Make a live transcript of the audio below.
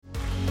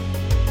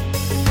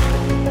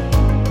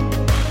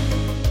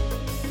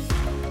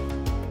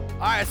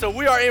right, so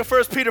we are in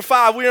 1 Peter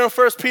 5. We are in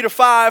 1 Peter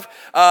 5.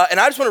 And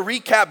I just want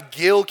to recap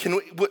Gil.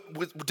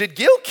 Did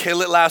Gil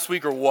kill it last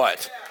week or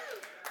what?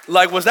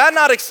 Like, was that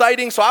not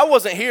exciting? So I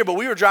wasn't here, but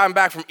we were driving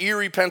back from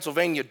Erie,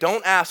 Pennsylvania.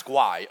 Don't ask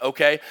why,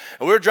 okay?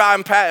 And we were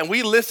driving past, and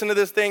we listened to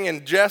this thing,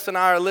 and Jess and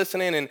I are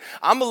listening, and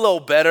I'm a little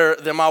better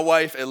than my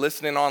wife at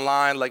listening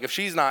online. Like, if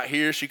she's not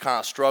here, she kind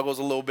of struggles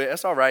a little bit.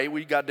 That's all right.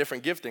 We got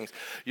different giftings,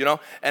 you know?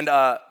 And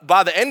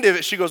by the end of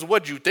it, she goes,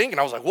 "What'd you think?"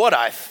 And I was like, "What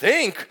I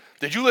think?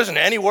 Did you listen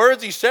to any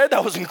words he said?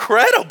 That was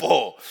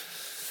incredible."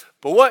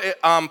 But what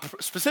I'm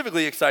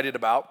specifically excited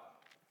about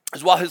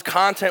is while his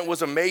content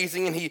was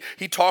amazing, and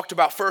he talked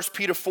about 1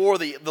 Peter 4,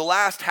 the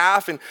last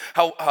half, and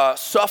how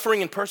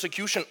suffering and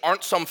persecution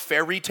aren't some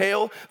fairy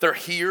tale. They're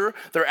here,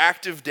 they're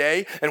active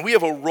day, and we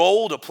have a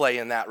role to play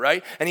in that,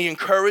 right? And he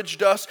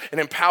encouraged us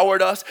and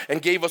empowered us and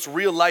gave us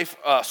real life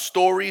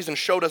stories and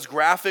showed us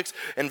graphics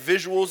and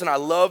visuals, and I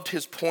loved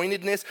his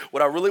pointedness.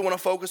 What I really want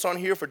to focus on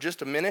here for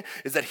just a minute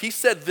is that he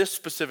said this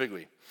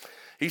specifically.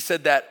 He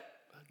said that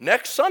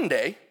next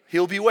Sunday,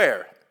 he'll be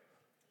where?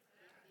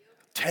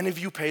 10 of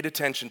you paid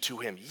attention to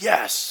him.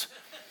 Yes.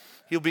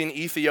 He'll be in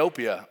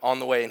Ethiopia on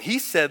the way. And he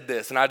said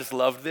this, and I just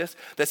loved this,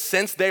 that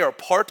since they are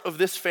part of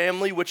this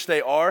family, which they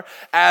are,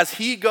 as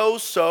he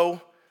goes,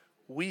 so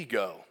we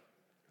go.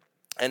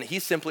 And he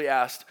simply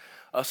asked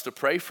us to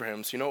pray for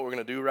him. So you know what we're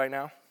going to do right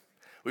now?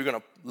 We're going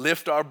to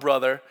lift our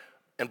brother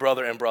and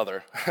brother and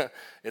brother.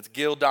 It's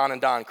Gil, Don, and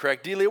Don,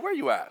 correct? Delia, where are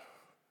you at?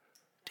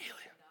 Delia.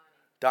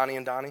 Donnie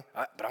and Donnie?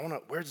 But I want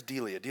to, where's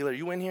Delia? Delia, are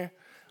you in here?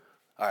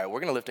 All right,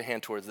 we're going to lift a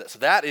hand towards that. So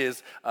that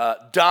is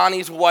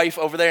Donnie's wife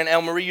over there. And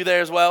El Marie, you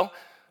there as well?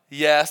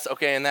 Yes.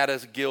 Okay, and that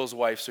is Gil's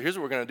wife. So here's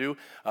what we're going to do.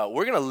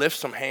 We're going to lift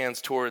some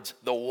hands towards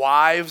the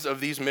wives of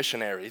these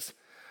missionaries.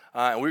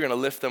 And we're going to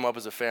lift them up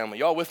as a family.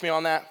 Y'all with me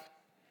on that?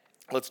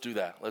 Let's do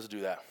that. Let's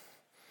do that.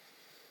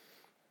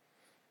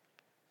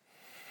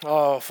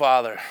 Oh,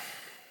 Father,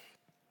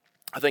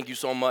 I thank you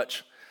so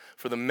much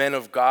for the men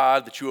of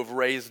God that you have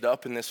raised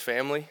up in this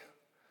family.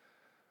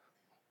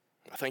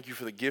 I thank you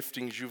for the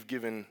giftings you've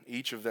given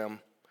each of them.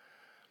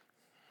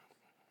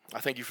 I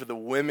thank you for the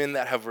women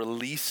that have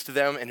released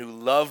them and who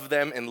love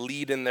them and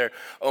lead in their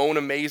own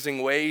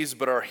amazing ways,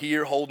 but are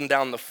here holding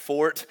down the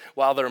fort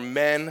while their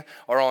men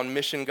are on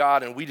mission,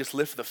 God. And we just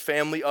lift the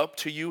family up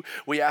to you.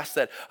 We ask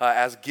that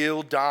as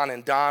Gil, Don,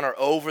 and Don are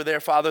over there,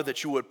 Father,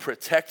 that you would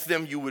protect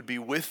them, you would be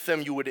with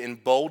them, you would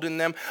embolden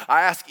them.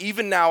 I ask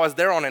even now as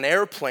they're on an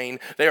airplane,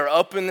 they are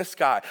up in the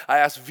sky. I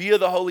ask via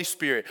the Holy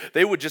Spirit,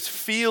 they would just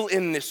feel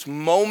in this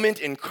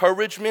moment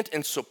encouragement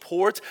and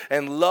support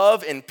and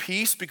love and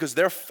peace because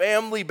their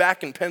family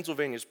back in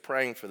Pennsylvania is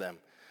praying for them.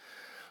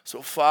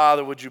 So,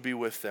 Father, would you be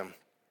with them?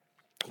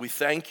 We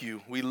thank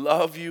you. We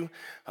love you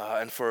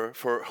and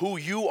for who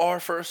you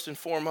are first and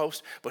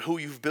foremost, but who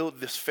you've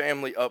built this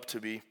family up to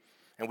be.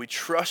 And we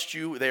trust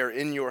you. They are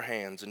in your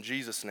hands. In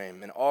Jesus'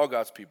 name. And all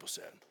God's people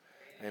said,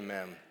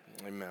 amen.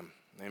 Amen.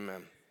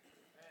 Amen.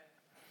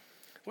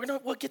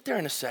 We'll get there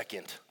in a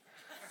second.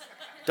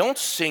 Don't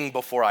sing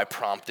before I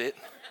prompt it.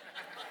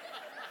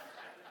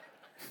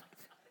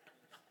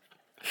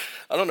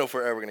 I don't know if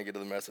we're ever going to get to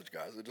the message,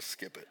 guys. We'll just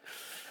skip it.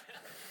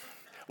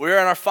 We're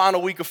in our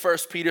final week of 1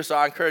 Peter, so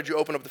I encourage you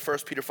to open up to 1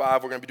 Peter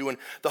 5. We're going to be doing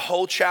the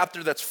whole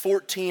chapter. That's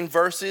 14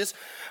 verses.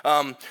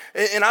 And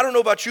I don't know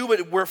about you,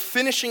 but we're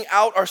finishing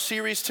out our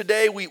series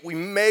today. We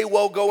may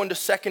well go into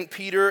 2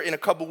 Peter in a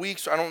couple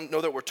weeks. I don't know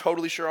that we're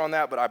totally sure on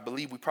that, but I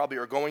believe we probably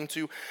are going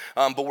to.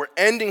 But we're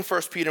ending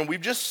 1 Peter, and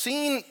we've just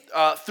seen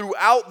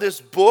throughout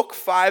this book,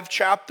 5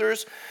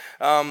 chapters,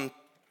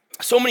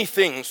 so many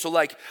things. So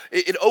like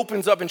it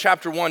opens up in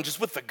chapter 1 just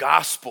with the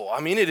gospel. I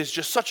mean, it is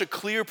just such a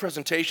clear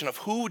presentation of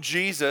who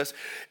Jesus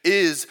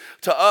is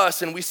to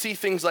us. And we see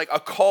things like a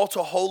call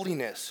to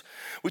holiness.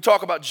 We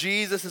talk about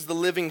Jesus as the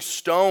living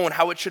stone,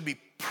 how it should be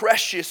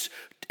precious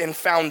and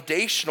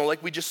foundational,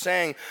 like we just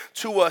sang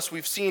to us.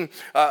 We've seen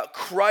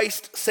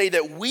Christ say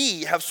that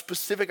we have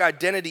specific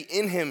identity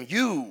in him.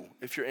 You,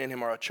 if you're in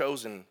him, are a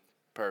chosen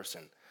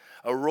person,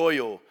 a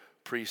royal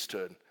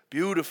priesthood.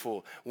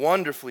 Beautiful,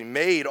 wonderfully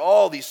made,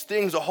 all these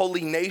things, a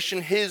holy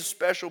nation, his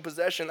special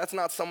possession. That's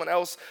not someone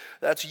else,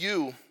 that's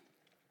you.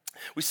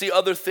 We see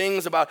other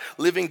things about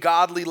living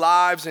godly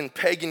lives in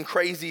pagan,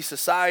 crazy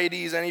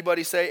societies.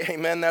 Anybody say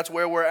amen? That's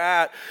where we're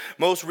at.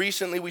 Most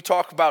recently, we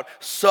talked about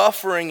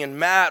suffering, and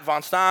Matt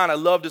Von Stein, I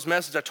loved his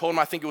message. I told him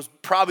I think it was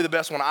probably the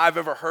best one I've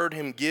ever heard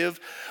him give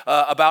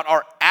about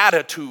our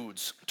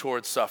attitudes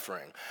towards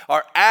suffering,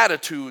 our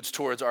attitudes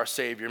towards our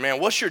Savior.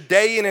 Man, what's your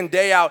day in and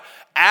day out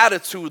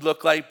attitude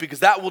look like?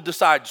 Because that will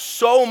decide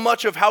so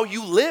much of how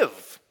you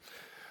live,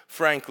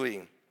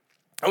 frankly.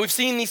 And we've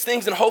seen these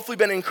things and hopefully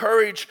been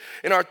encouraged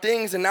in our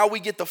things. And now we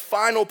get the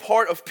final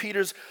part of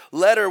Peter's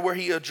letter where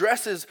he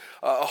addresses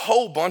a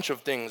whole bunch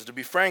of things. To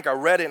be frank, I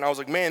read it and I was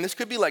like, man, this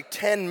could be like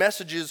 10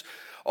 messages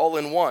all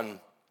in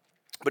one.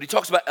 But he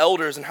talks about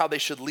elders and how they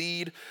should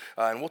lead.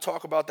 And we'll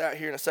talk about that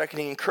here in a second.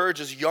 He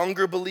encourages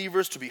younger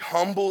believers to be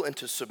humble and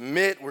to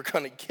submit. We're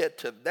going to get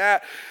to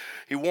that.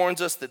 He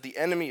warns us that the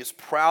enemy is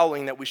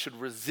prowling, that we should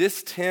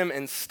resist him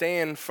and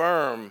stand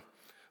firm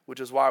which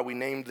is why we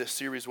named this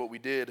series what we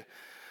did.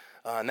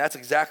 And that's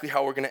exactly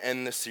how we're going to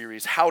end this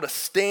series, how to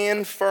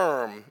stand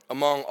firm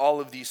among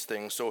all of these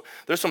things. So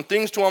there's some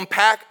things to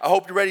unpack. I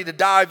hope you're ready to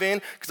dive in,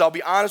 because I'll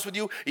be honest with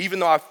you, even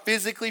though I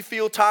physically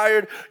feel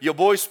tired, your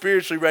boy's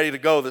spiritually ready to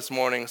go this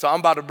morning. So I'm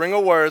about to bring a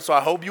word, so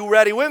I hope you're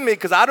ready with me,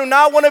 because I do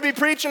not want to be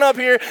preaching up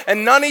here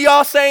and none of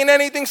y'all saying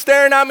anything,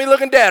 staring at me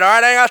looking dead, all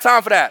right? I ain't got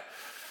time for that.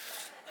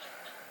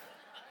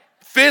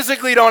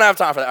 Physically don't have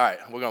time for that. All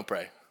right, we're going to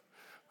pray.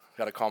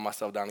 Got to calm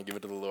myself down and give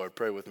it to the Lord.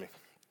 Pray with me.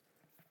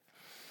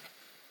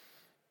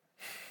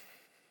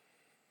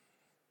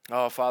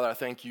 Oh, Father, I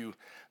thank you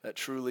that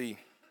truly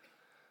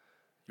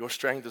your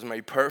strength is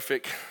made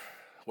perfect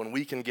when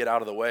we can get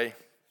out of the way.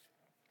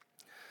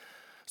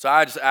 So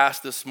I just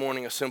ask this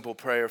morning a simple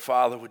prayer.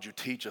 Father, would you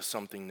teach us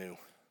something new?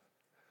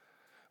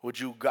 Would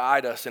you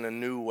guide us in a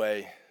new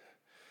way?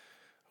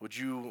 Would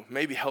you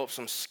maybe help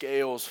some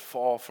scales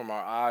fall from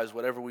our eyes?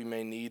 Whatever we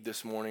may need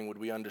this morning, would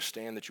we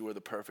understand that you are the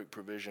perfect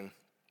provision?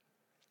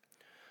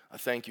 I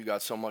thank you,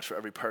 God, so much for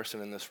every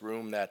person in this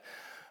room that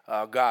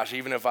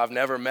even if I've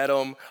never met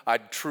them, I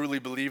truly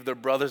believe they're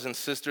brothers and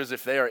sisters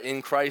if they are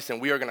in Christ,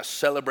 and we are going to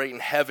celebrate in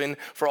heaven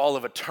for all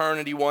of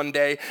eternity one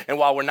day. And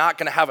while we're not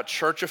going to have a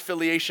church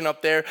affiliation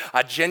up there,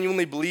 I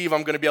genuinely believe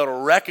I'm going to be able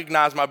to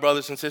recognize my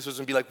brothers and sisters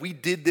and be like, we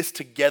did this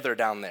together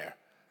down there.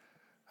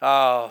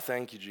 Oh,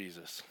 thank you,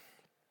 Jesus.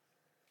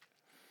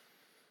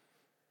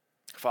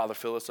 Father,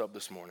 fill us up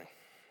this morning.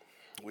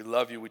 We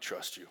love you, we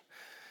trust you.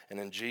 And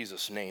in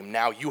Jesus' name,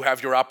 now you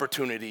have your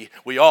opportunity.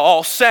 We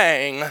all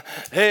sang,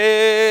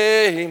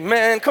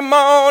 amen. Come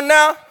on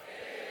now. Amen.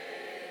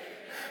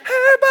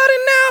 Everybody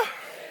now.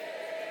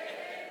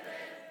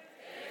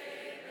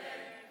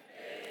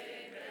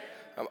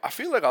 Amen. I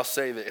feel like I'll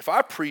say that if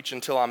I preach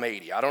until I'm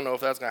 80, I don't know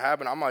if that's going to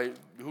happen. I might,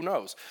 who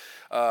knows.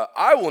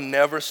 I will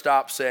never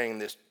stop saying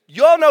this.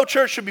 Y'all know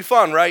church should be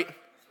fun, right?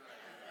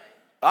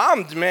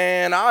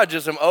 I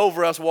just am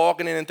over us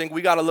walking in and think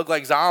we got to look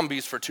like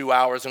zombies for 2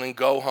 hours and then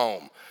go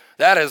home.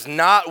 That is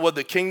not what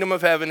the kingdom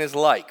of heaven is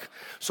like.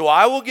 So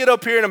I will get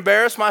up here and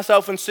embarrass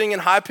myself and sing in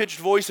high-pitched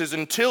voices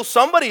until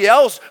somebody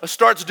else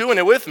starts doing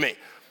it with me.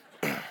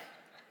 All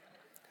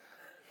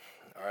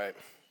right.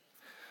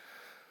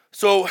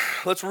 So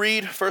let's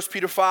read 1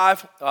 Peter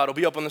 5. It'll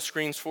be up on the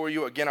screens for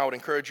you. Again, I would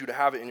encourage you to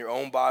have it in your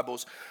own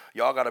Bibles.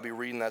 Y'all got to be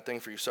reading that thing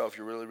for yourself.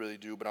 You really, really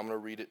do, but I'm going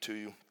to read it to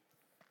you.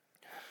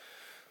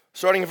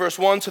 Starting in verse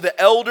 1, to the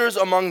elders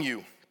among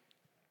you,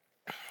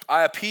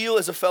 I appeal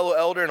as a fellow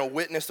elder and a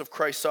witness of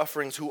Christ's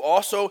sufferings, who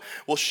also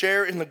will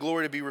share in the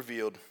glory to be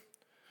revealed.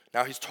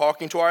 Now he's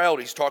talking to our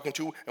elders, he's talking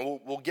to, and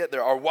we'll get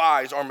there, our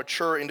wise, our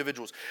mature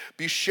individuals.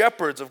 Be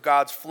shepherds of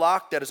God's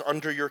flock that is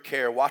under your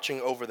care,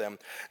 watching over them.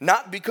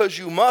 Not because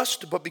you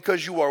must, but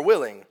because you are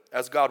willing,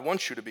 as God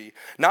wants you to be.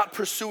 Not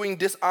pursuing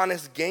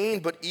dishonest gain,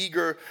 but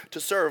eager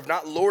to serve.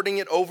 Not lording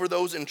it over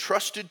those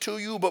entrusted to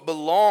you, but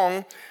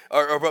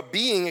but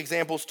being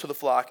examples to the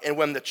flock. And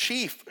when the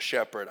chief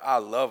shepherd, I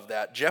love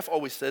that. Jeff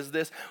always says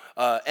this,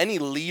 any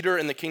leader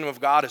in the kingdom of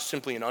God is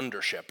simply an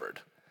under shepherd.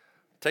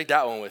 Take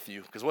that one with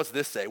you, because what's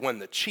this say? When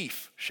the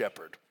chief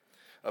shepherd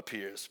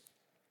appears,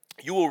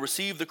 you will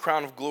receive the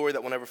crown of glory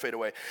that will never fade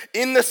away.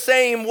 In the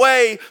same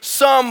way,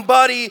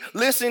 somebody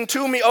listen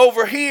to me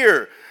over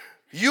here.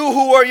 You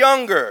who are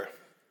younger,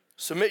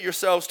 submit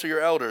yourselves to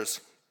your elders.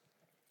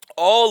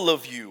 All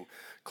of you,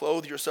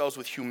 clothe yourselves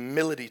with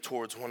humility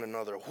towards one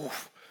another.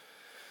 Oof.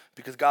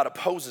 Because God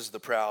opposes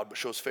the proud, but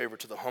shows favor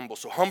to the humble.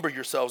 So humble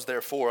yourselves,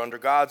 therefore, under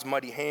God's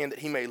mighty hand, that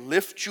he may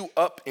lift you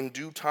up in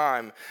due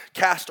time.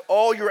 Cast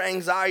all your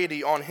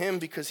anxiety on him,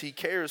 because he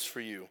cares for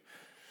you.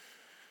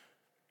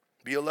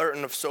 Be alert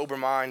and of sober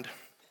mind.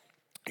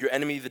 Your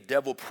enemy, the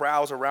devil,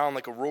 prowls around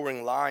like a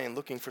roaring lion,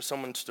 looking for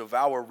someone to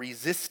devour.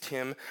 Resist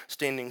him,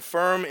 standing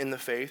firm in the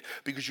faith,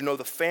 because you know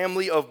the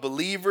family of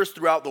believers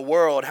throughout the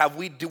world.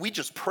 We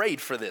just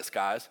prayed for this,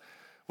 guys.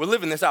 We're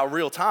living this out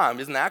real time.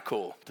 Isn't that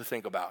cool to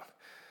think about?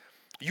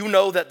 You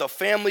know that the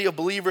family of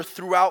believers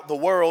throughout the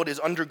world is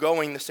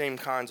undergoing the same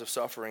kinds of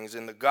sufferings.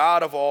 And the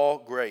God of all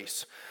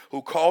grace,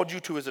 who called you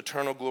to his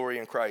eternal glory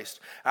in Christ,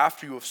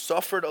 after you have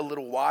suffered a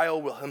little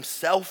while, will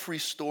himself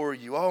restore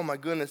you. Oh my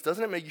goodness,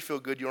 doesn't it make you feel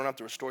good you don't have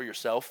to restore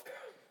yourself?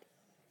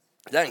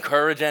 Does that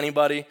encourage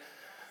anybody?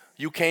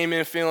 You came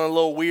in feeling a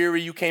little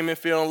weary. You came in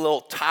feeling a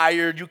little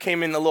tired. You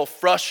came in a little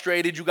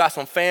frustrated. You got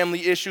some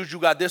family issues. You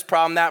got this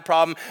problem, that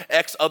problem,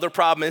 X other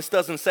problem. This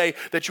doesn't say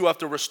that you have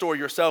to restore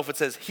yourself. It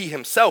says he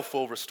himself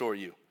will restore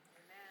you.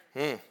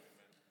 And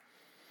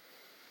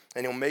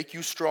he'll make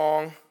you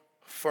strong,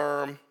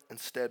 firm, and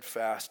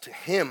steadfast. To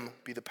him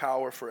be the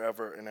power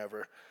forever and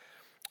ever.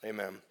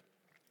 Amen.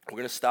 We're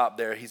going to stop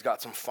there. He's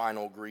got some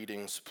final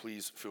greetings.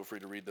 Please feel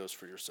free to read those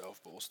for yourself,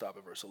 but we'll stop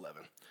at verse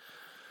 11.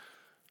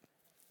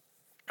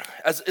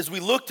 As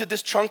we looked at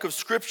this chunk of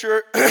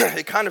scripture,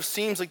 it kind of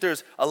seems like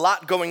there's a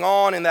lot going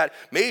on, and that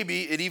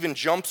maybe it even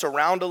jumps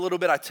around a little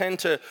bit. I tend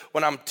to,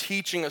 when I'm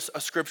teaching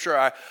a scripture,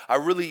 I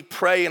really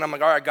pray, and I'm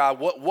like, all right, God,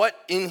 what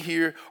in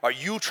here are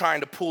you trying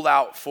to pull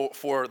out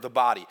for the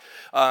body?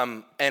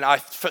 And I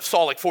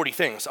saw like 40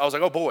 things. I was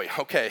like, oh boy,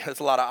 okay, there's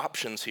a lot of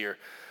options here.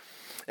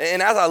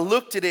 And as I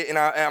looked at it,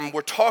 and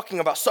we're talking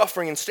about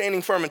suffering and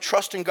standing firm and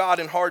trusting God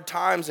in hard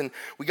times, and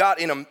we got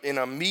in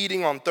a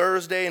meeting on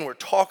Thursday, and we're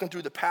talking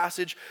through the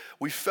passage,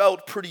 we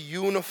felt pretty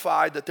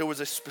unified that there was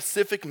a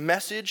specific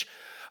message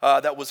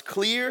that was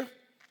clear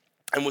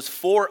and was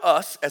for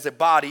us as a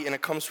body, and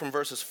it comes from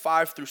verses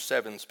 5 through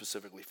 7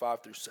 specifically,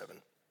 5 through 7.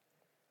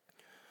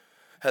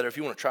 Heather, if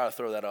you want to try to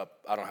throw that up,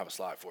 I don't have a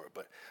slide for it,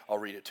 but I'll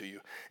read it to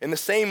you. In the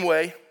same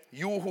way,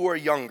 you who are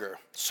younger,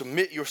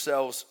 submit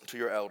yourselves to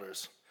your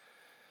elders.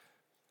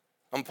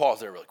 I'm going to pause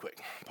there really quick.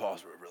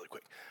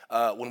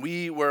 When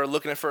we were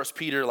looking at 1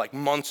 Peter like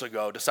months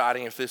ago,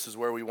 deciding if this is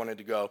where we wanted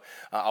to go,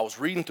 I was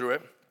reading through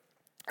it,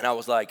 and I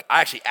was like,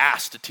 I actually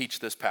asked to teach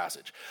this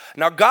passage.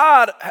 Now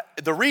God,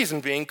 the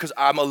reason being, because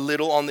I'm a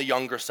little on the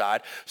younger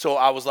side, so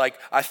I was like,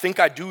 I think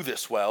I do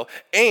this well,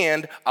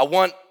 and I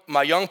want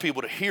my young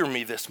people to hear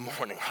me this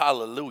morning.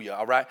 Hallelujah,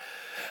 all right?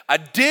 I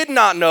did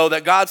not know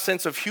that God's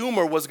sense of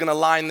humor was going to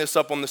line this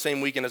up on the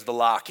same weekend as the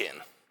lock-in,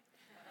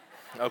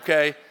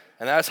 okay?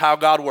 And that's how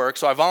God works.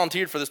 So I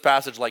volunteered for this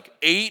passage like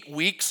 8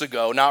 weeks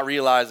ago, not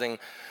realizing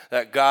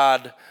that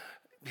God,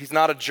 he's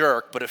not a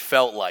jerk, but it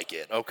felt like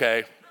it,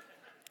 okay?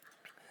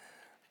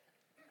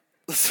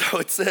 So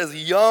it says,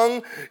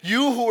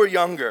 you who are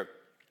younger,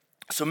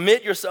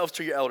 submit yourselves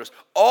to your elders.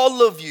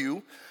 All of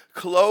you,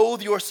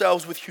 clothe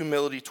yourselves with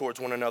humility towards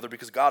one another,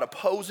 because God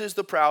opposes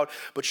the proud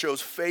but shows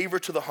favor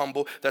to the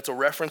humble. That's a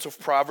reference of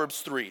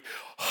Proverbs 3.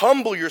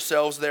 Humble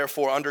yourselves,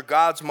 therefore, under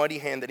God's mighty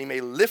hand, that he may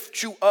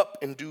lift you up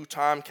in due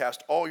time.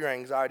 Cast all your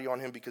anxiety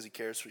on him because he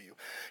cares for you.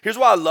 Here's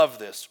why I love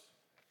this.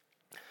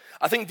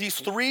 I think these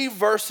 3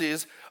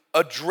 verses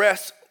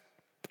address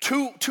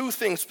two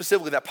things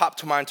specifically that pop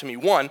to mind to me.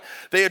 One,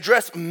 they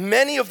address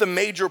many of the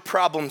major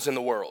problems in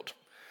the world.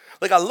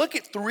 Like I look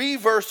at 3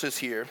 verses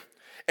here,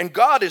 and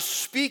God is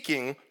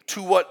speaking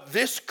to what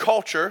this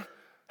culture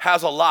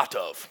has a lot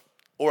of,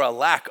 or a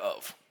lack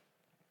of.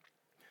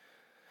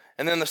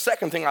 And then the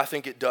second thing I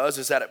think it does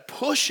is that it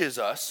pushes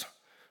us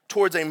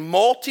towards a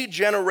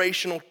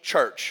multi-generational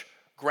church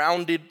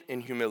grounded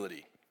in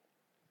humility.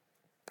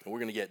 And we're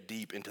going to get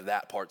deep into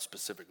that part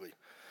specifically.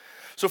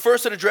 So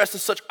first, it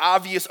addresses such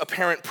obvious,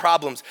 apparent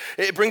problems.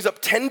 It brings up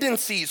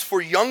tendencies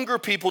for younger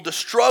people to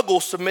struggle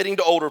submitting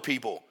to older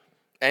people.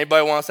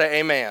 Anybody want to say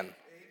amen?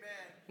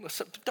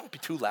 Listen, don't be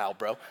too loud,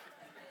 bro.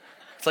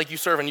 It's like you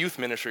serve in youth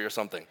ministry or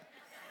something.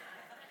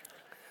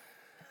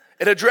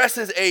 It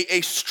addresses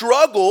a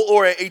struggle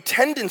or a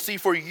tendency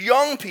for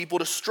young people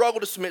to struggle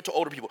to submit to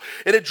older people.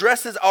 It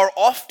addresses our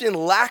often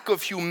lack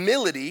of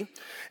humility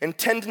and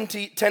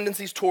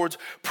tendencies towards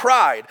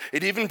pride.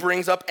 It even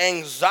brings up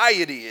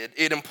anxiety.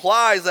 It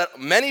implies that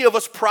many of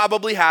us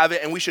probably have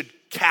it and we should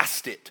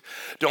cast it.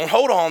 Don't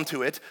hold on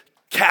to it,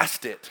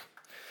 cast it.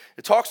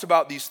 It talks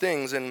about these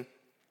things, and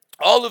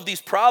all of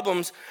these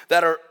problems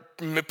that are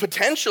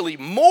potentially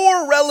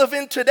more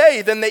relevant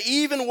today than they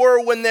even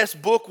were when this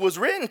book was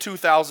written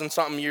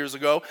 2,000-something years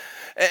ago.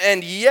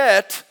 And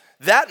yet,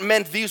 that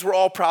meant these were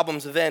all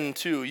problems then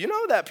too. You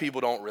know that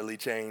people don't really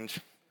change.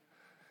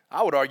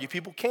 I would argue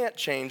people can't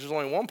change. There's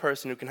only one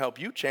person who can help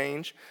you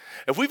change.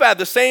 If we've had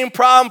the same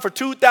problem for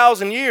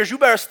 2,000 years, you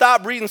better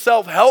stop reading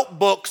self-help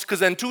books,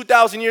 because then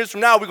 2,000 years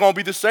from now, we're going to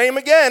be the same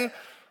again.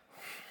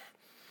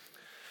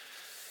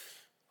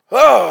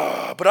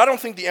 But I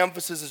don't think the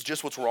emphasis is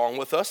just what's wrong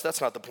with us.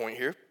 That's not the point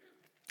here.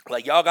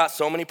 Like, y'all got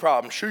so many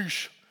problems.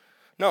 Sheesh.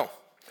 No.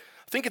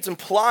 I think it's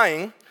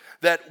implying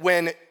that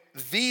when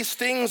these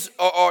things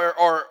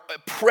are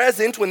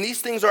present, when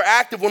these things are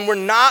active, when we're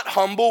not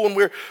humble, when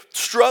we're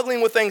struggling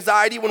with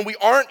anxiety, when we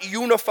aren't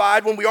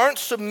unified, when we aren't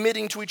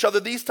submitting to each other,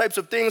 these types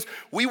of things,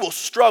 we will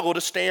struggle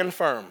to stand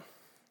firm.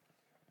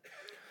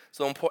 It's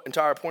the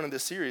entire point of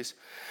this series.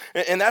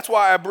 And that's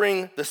why I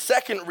bring the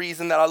second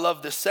reason that I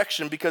love this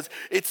section, because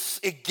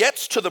it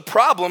gets to the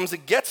problems,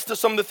 it gets to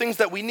some of the things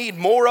that we need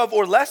more of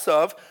or less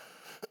of,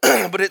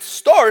 but it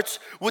starts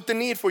with the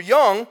need for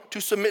young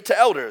to submit to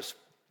elders,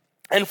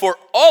 and for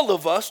all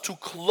of us to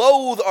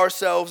clothe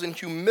ourselves in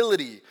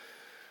humility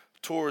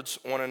towards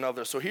one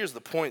another. So here's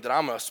the point that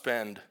I'm going to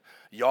spend.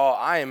 Y'all,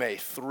 I am a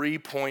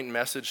 3-point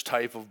message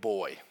type of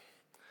boy.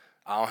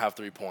 I don't have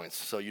 3 points,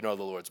 so you know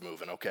the Lord's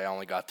moving, okay? I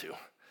only got 2.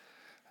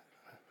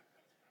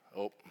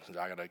 Oh,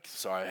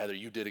 sorry, Heather,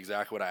 you did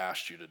exactly what I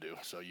asked you to do,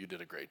 so you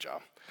did a great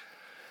job.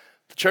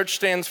 The church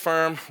stands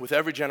firm with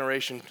every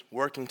generation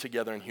working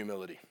together in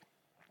humility.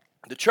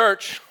 The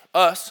church,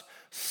 us,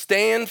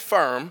 stand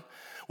firm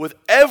with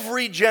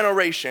every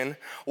generation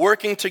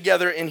working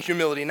together in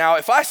humility. Now,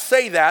 if I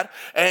say that,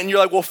 and you're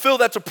like, well, Phil,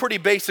 that's a pretty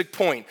basic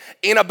point.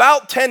 In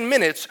about 10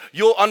 minutes,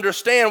 you'll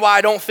understand why I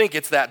don't think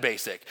it's that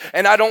basic.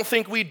 And I don't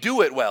think we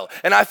do it well.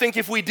 And I think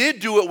if we did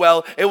do it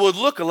well, it would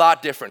look a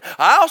lot different.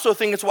 I also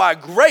think it's why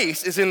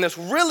Grace is in this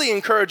really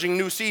encouraging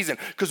new season,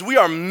 because we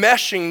are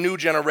meshing new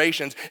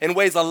generations in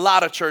ways a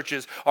lot of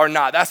churches are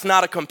not. That's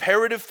not a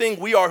comparative thing.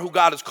 We are who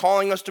God is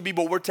calling us to be,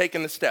 but we're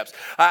taking the steps.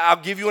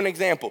 I'll give you an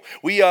example.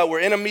 We were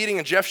in a meeting,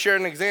 and Jeff Jeff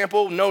shared an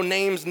example, no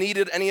names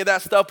needed, any of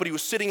that stuff, but he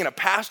was sitting in a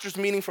pastor's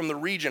meeting from the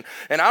region.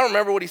 And I don't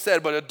remember what he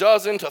said, but a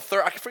dozen to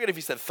 30, I forget if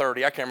he said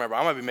 30, I can't remember.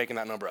 I might be making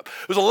that number up.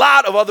 There was a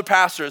lot of other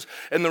pastors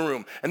in the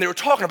room, and they were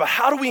talking about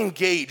how do we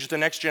engage the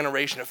next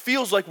generation? It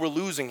feels like we're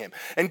losing him.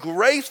 And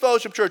Grace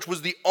Fellowship Church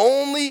was the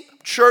only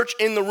church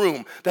in the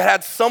room that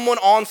had someone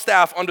on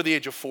staff under the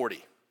age of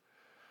 40.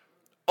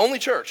 Only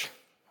church,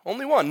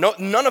 only one.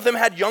 None of them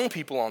had young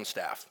people on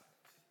staff.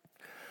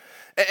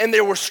 And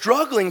they were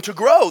struggling to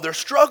grow. They're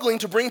struggling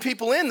to bring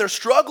people in. They're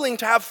struggling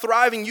to have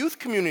thriving youth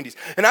communities.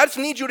 And I just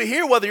need you to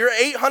hear, whether you're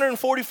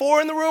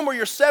 844 in the room or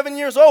you're 7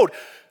 years old,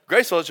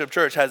 Grace Fellowship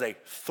Church has a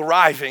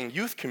thriving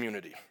youth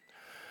community.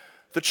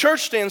 The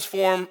church stands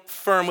firm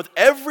with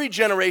every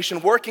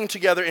generation working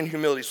together in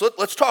humility. So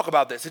let's talk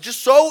about this. It's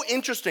just so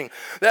interesting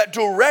that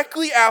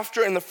directly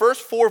after, in the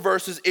first 4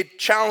 verses, it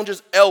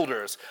challenges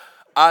elders.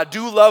 I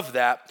do love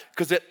that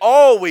because it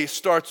always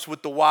starts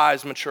with the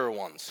wise, mature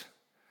ones.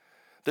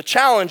 The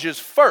challenge is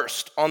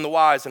first on the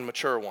wise and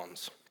mature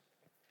ones.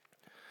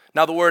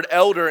 Now, the word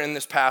elder in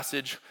this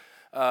passage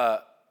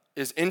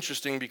is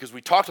interesting because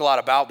we talked a lot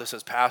about this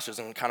as pastors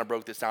and kind of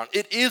broke this down.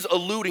 It is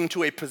alluding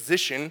to a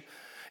position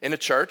in a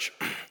church,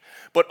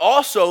 but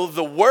also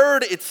the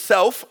word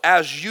itself,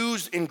 as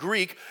used in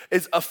Greek,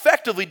 is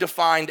effectively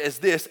defined as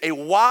this: a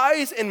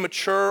wise and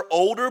mature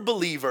older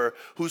believer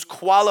who's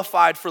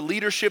qualified for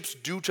leaderships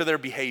due to their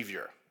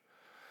behavior.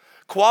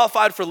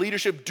 Qualified for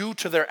leadership due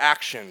to their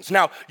actions.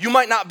 Now, you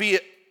might not be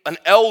an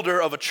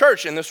elder of a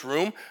church in this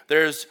room.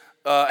 There's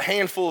a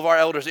handful of our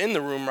elders in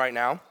the room right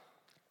now.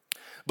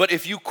 But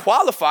if you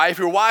qualify, if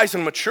you're wise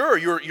and mature,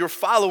 you're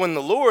following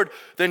the Lord,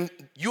 then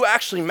you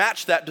actually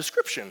match that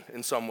description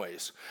in some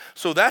ways.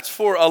 So that's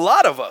for a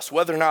lot of us,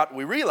 whether or not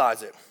we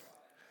realize it.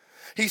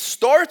 He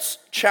starts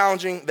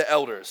challenging the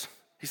elders.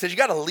 He says, you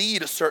got to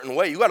lead a certain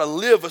way. You got to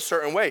live a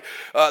certain way.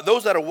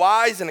 Those that are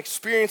wise and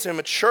experienced and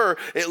mature,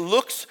 it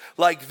looks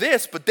like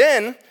this. But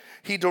then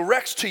he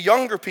directs to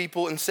younger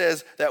people and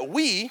says that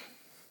we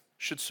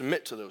should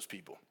submit to those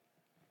people.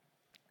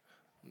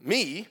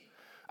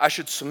 I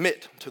should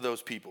submit to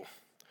those people.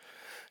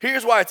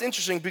 Here's why it's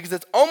interesting, because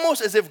it's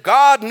almost as if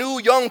God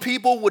knew young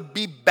people would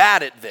be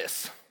bad at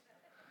this.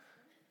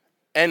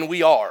 And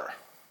we are.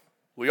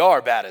 We are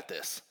bad at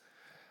this.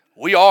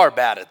 We are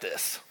bad at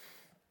this.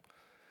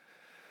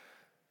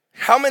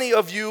 How many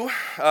of you,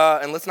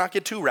 and let's not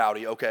get too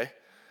rowdy, okay?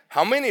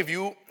 How many of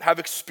you have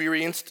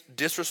experienced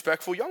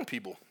disrespectful young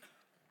people?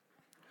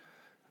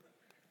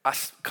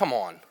 Come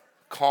on,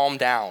 calm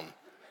down.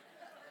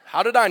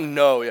 How did I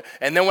know?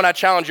 And then when I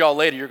challenge y'all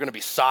later, you're going to be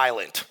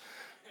silent.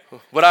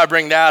 But I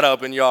bring that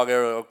up and y'all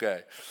go,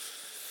 okay.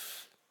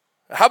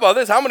 How about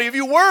this? How many of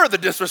you were the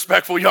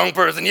disrespectful young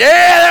person?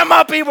 Yeah, they're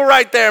my people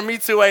right there. Me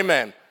too,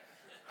 amen.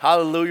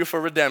 Hallelujah for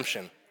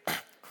redemption.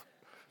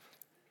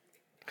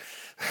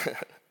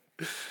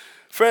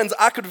 Friends,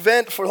 I could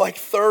vent for like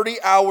 30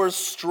 hours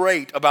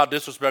straight about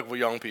disrespectful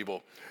young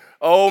people.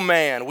 Oh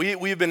man,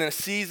 we've been in a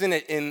season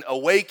in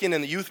Awaken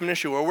in the youth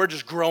ministry where we're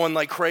just growing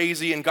like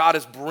crazy and God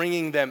is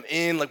bringing them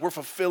in, like we're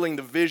fulfilling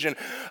the vision.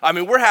 I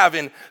mean,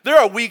 there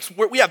are weeks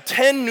where we have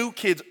 10 new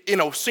kids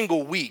in a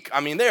single week. I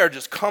mean, they are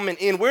just coming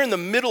in. We're in the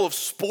middle of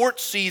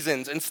sports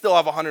seasons and still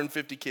have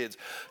 150 kids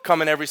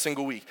coming every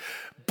single week.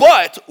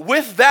 But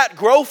with that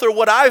growth, or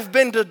what I've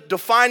been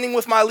defining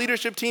with my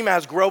leadership team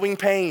as growing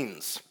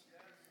pains.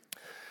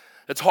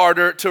 It's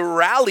harder to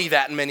rally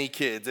that many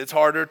kids. It's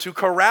harder to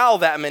corral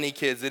that many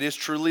kids. It is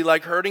truly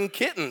like herding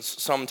kittens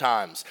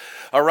sometimes.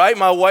 All right,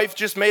 my wife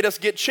just made us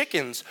get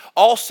chickens.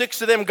 All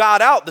 6 of them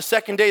got out the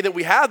second day that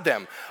we had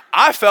them.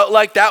 I felt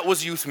like that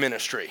was youth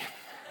ministry.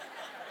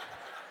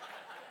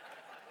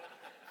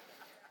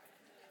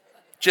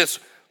 Just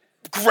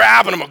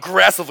grabbing them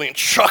aggressively and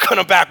chucking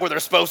them back where they're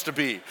supposed to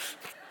be.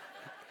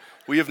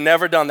 We have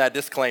never done that,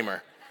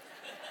 disclaimer.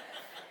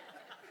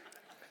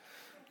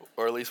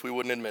 Or at least we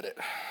wouldn't admit it.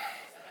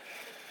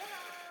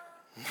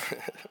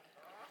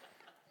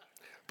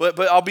 But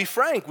I'll be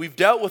frank, we've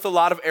dealt with a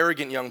lot of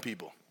arrogant young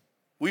people.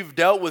 We've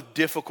dealt with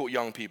difficult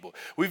young people.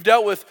 We've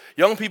dealt with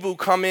young people who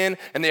come in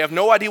and they have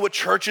no idea what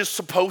church is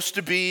supposed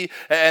to be,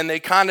 and they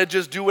kind of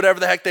just do whatever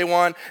the heck they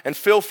want. And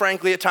Phil,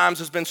 frankly, at times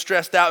has been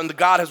stressed out, and the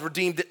God has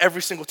redeemed it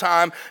every single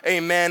time.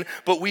 Amen.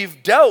 But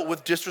we've dealt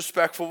with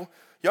disrespectful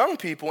young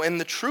people, and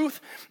the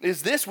truth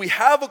is this: we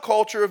have a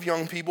culture of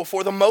young people,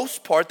 for the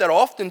most part, that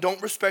often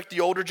don't respect the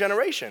older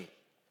generation.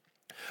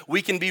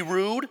 We can be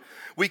rude,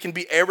 we can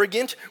be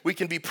arrogant, we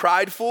can be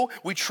prideful.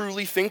 We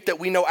truly think that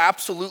we know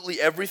absolutely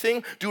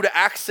everything. Due to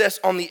access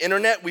on the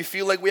internet, we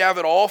feel like we have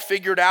it all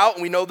figured out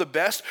and we know the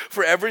best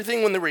for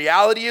everything, when the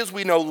reality is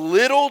we know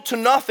little to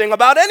nothing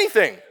about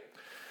anything.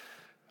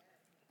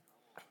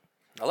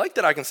 I like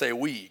that I can say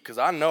we, because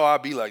I know I'll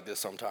be like this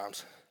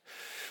sometimes.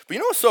 But you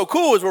know what's so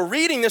cool is we're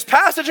reading this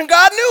passage and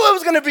God knew it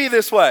was going to be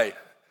this way.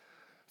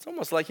 It's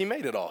almost like he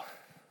made it all.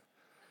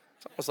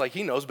 It's almost like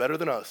he knows better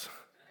than us.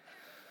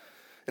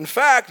 In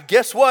fact,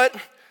 guess what?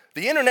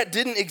 The internet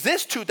didn't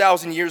exist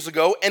 2,000 years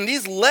ago, and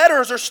these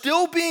letters are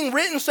still being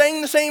written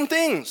saying the same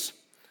things.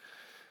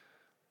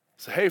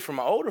 So, hey, for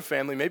my older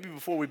family, maybe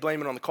before we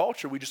blame it on the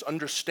culture, we just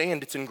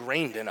understand it's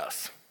ingrained in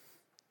us.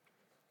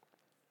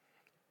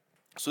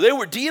 So they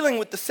were dealing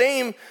with the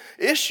same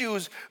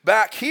issues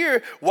back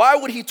here. Why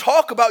would he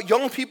talk about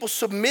young people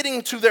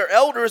submitting to their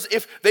elders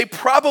if they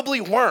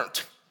probably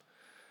weren't?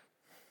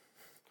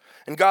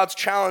 And God's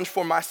challenge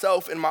for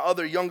myself and my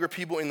other younger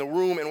people in the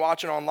room and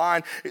watching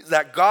online is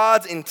that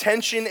God's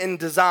intention and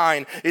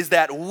design is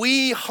that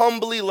we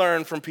humbly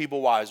learn from people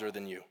wiser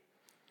than you.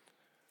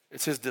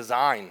 It's his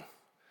design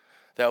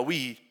that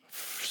we,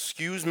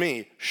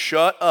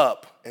 shut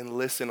up and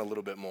listen a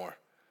little bit more.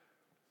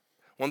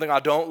 One thing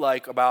I don't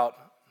like about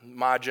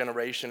my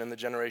generation and the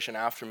generation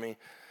after me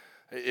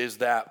is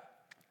that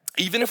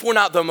even if we're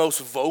not the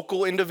most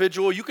vocal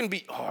individual, you can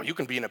be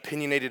an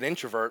opinionated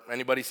introvert.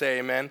 Anybody say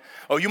amen?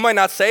 Oh, you might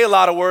not say a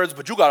lot of words,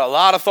 but you got a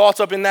lot of thoughts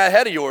up in that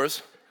head of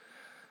yours.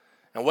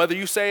 And whether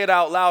you say it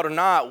out loud or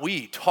not,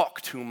 we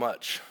talk too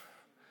much.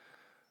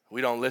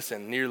 We don't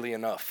listen nearly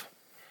enough.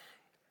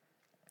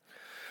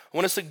 I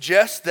want to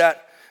suggest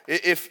that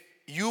if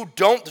you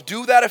don't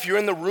do that, if you're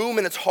in the room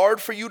and it's hard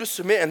for you to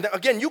submit, and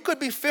again, you could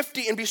be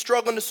 50 and be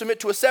struggling to submit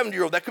to a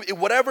 70-year-old. That could be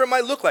whatever it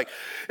might look like.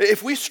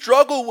 If we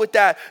struggle with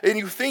that and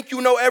you think you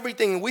know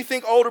everything and we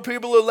think older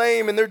people are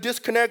lame and they're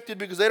disconnected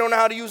because they don't know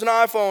how to use an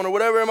iPhone or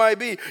whatever it might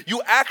be,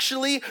 you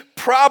actually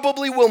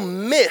probably will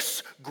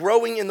miss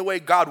growing in the way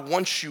God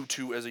wants you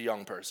to as a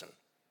young person.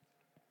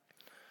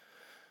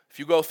 If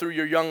you go through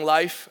your young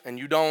life and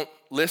you don't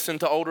listen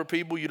to older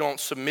people, you don't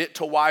submit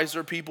to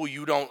wiser people,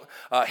 you don't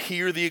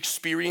hear the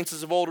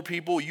experiences of older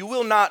people, you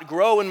will not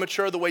grow and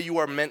mature the way you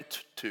are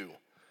meant to.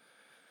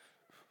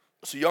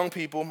 So young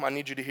people, I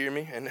need you to hear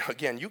me. And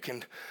again,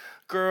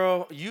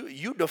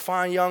 you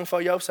define young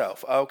for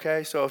yourself,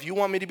 okay? So if you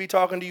want me to be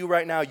talking to you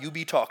right now, you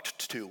be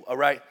talked to, all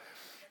right?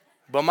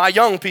 But my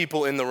young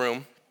people in the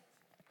room,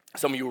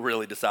 some of you are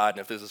really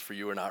deciding if this is for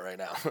you or not right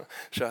now.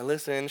 Should I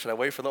listen? Should I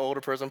wait for the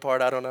older person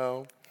part? I don't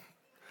know.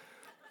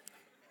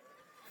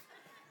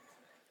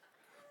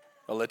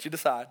 I'll let you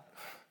decide.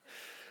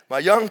 My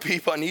young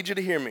people, I need you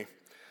to hear me.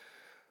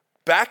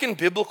 Back in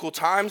biblical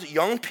times,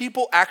 young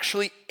people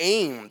actually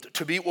aimed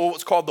to be what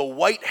was called the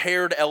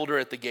white-haired elder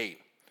at the gate.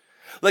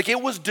 Like it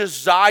was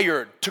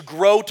desired to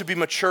grow to be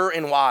mature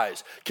and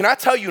wise. Can I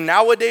tell you,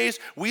 nowadays,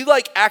 we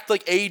act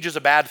like age is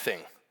a bad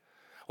thing.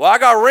 Well, I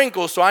got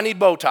wrinkles, so I need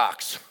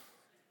Botox.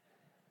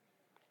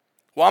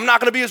 Well, I'm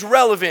not going to be as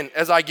relevant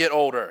as I get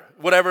older,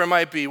 whatever it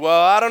might be. Well,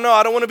 I don't know.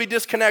 I don't want to be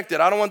disconnected.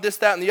 I don't want this,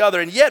 that, and the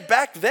other. And yet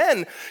back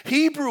then,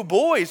 Hebrew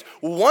boys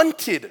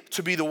wanted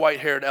to be the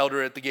white-haired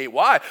elder at the gate.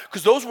 Why?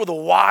 Because those were the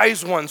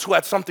wise ones who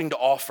had something to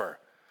offer.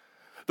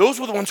 Those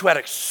were the ones who had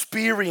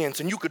experience,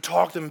 and you could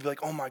talk to them and be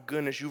like, oh my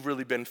goodness, you've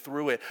really been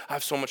through it. I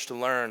have so much to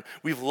learn.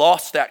 We've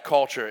lost that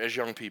culture as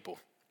young people.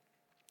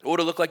 What would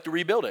it look like to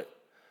rebuild it?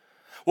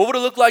 What would it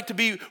look like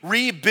to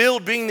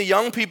rebuild being the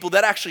young people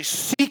that actually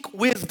seek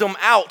wisdom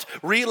out,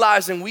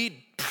 realizing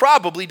we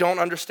probably don't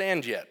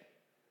understand yet?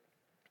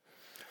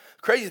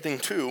 Crazy thing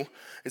too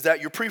is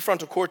that your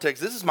prefrontal cortex,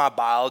 this is my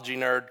biology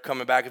nerd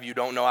coming back. If you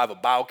don't know, I have a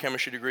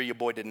biochemistry degree. Your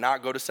boy did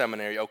not go to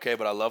seminary, okay,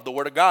 but I love the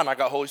Word of God and I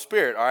got Holy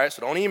Spirit, all right,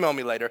 so don't email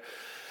me later.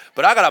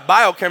 But I got a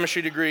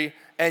biochemistry degree,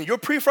 and your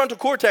prefrontal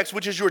cortex,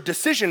 which is your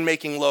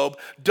decision-making lobe,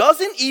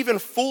 doesn't even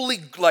fully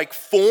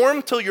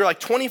form till you're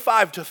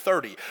 25 to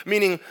 30,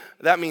 meaning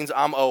that means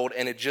I'm old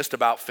and it's just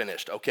about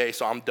finished, okay,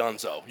 so I'm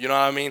donezo, you know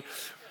what I mean?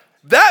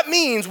 That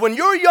means when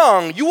you're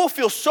young, you will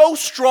feel so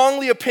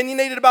strongly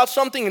opinionated about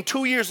something and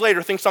 2 years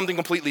later think something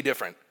completely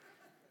different.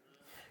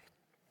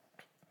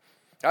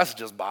 That's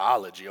just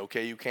biology,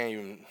 okay? You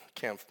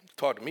can't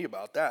talk to me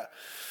about that.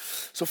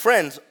 So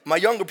friends, my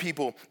younger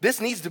people,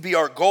 this needs to be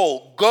our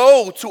goal.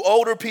 Go to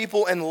older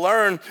people and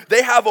learn.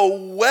 They have a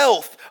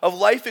wealth of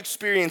life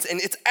experience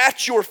and it's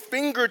at your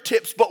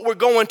fingertips, but we're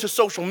going to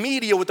social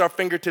media with our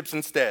fingertips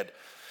instead.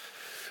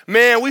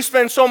 Man, we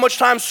spend so much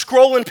time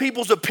scrolling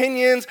people's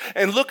opinions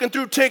and looking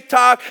through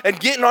TikTok and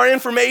getting our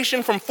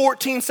information from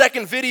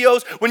 14-second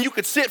videos when you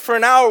could sit for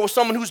an hour with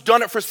someone who's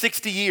done it for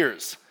 60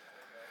 years.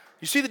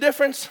 You see the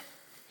difference?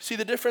 See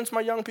the difference,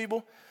 my young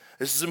people?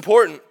 This is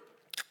important.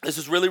 This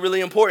is really,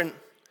 really important.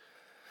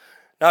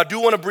 Now, I do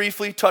want to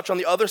briefly touch on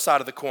the other side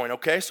of the coin,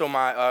 okay? So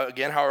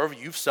again, however,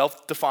 you've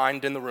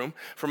self-defined in the room.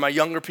 For my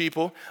younger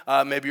people,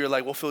 maybe you're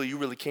like, well, Phil, you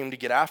really came to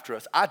get after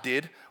us. I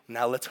did.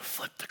 Now let's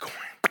flip the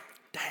coin.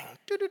 Dang,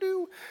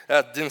 doo-doo-doo.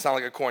 That didn't sound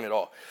like a coin at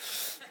all.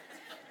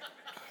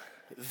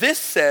 This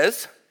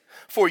says,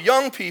 for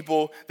young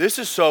people, this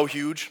is so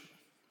huge.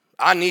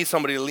 I need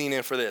somebody to lean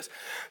in for this.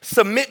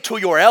 Submit to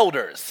your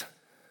elders.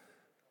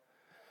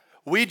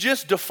 We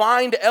just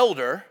defined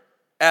elder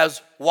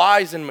as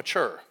wise and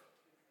mature.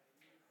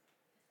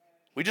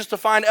 We just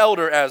defined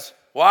elder as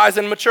wise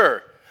and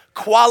mature,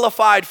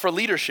 qualified for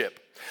leadership.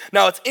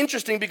 Now, it's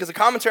interesting because the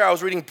commentary I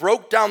was reading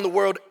broke down the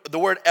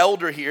word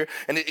elder here,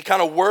 and it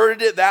kind of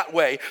worded it that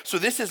way. So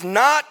this is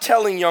not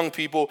telling young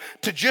people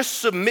to just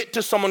submit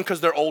to someone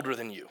because they're older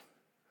than you.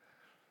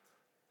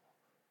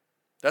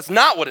 That's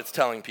not what it's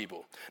telling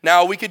people.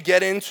 Now, we could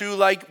get into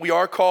like we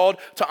are called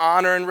to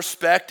honor and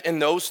respect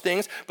and those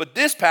things, but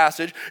this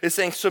passage is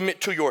saying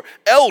submit to your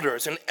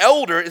elders. An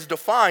elder is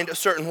defined a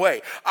certain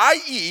way,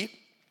 i.e.,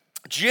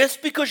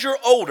 just because you're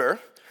older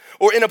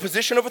or in a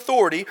position of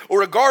authority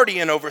or a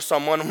guardian over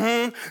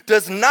someone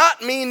does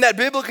not mean that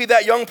biblically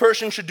that young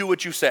person should do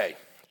what you say.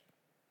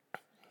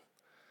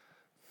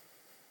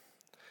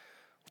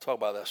 We'll talk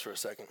about this for a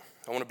second.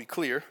 I want to be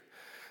clear.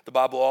 The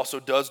Bible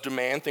also does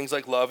demand things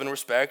like love and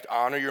respect,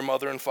 honor your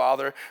mother and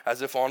father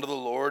as if unto the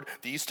Lord,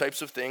 these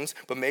types of things.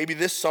 But maybe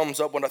this sums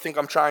up what I think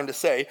I'm trying to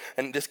say,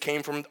 and this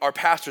came from our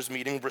pastor's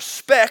meeting.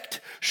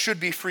 Respect should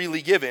be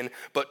freely given,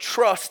 but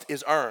trust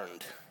is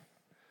earned.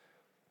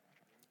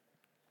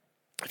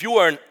 If you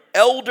are an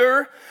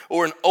elder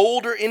or an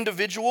older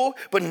individual,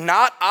 but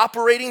not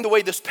operating the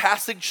way this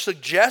passage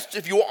suggests,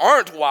 if you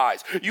aren't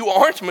wise, you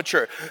aren't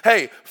mature.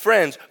 Hey,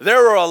 friends,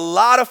 there are a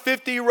lot of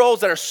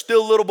 50-year-olds that are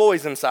still little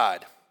boys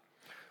inside.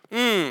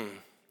 There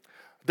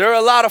are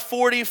a lot of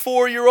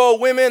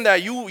 44-year-old women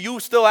that you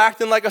still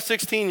acting like a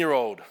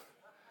 16-year-old.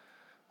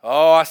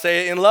 Oh, I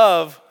say it in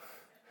love,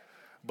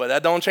 but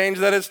that don't change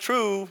that it's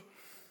true.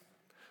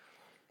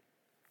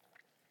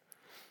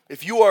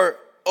 If you are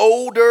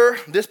older,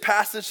 this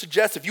passage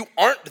suggests if you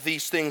aren't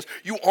these things,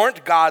 you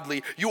aren't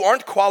godly, you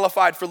aren't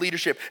qualified for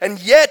leadership,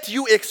 and yet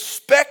you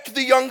expect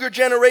the younger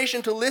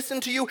generation to listen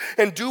to you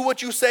and do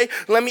what you say,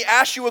 let me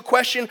ask you a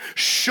question.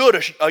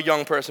 Should a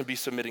young person be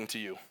submitting to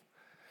you?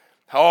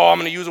 Oh, I'm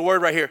going to use a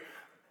word right here.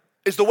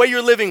 Is the way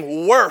you're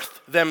living worth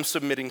them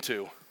submitting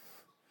to?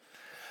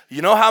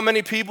 You know how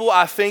many people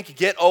I think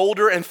get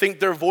older and think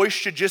their voice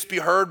should just be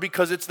heard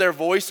because it's their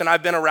voice and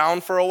I've been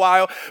around for a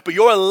while, but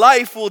your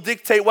life will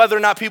dictate whether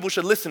or not people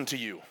should listen to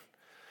you.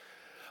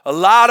 A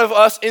lot of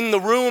us in the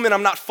room, and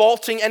I'm not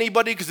faulting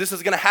anybody because this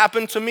is going to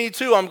happen to me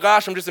too. I'm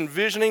just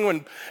envisioning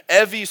when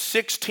Evie's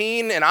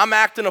 16 and I'm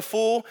acting a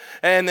fool,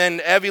 and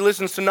then Evie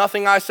listens to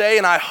nothing I say,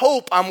 and I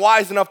hope I'm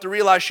wise enough to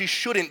realize she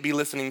shouldn't be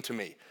listening to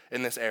me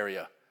in this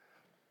area.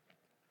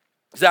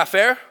 Is that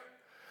fair?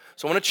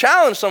 So I want to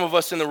challenge some of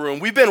us in the room.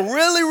 We've been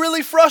really,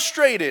 really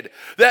frustrated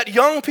that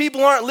young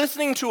people aren't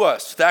listening to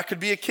us. That could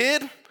be a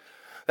kid.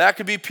 That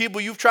could be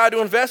people you've tried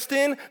to invest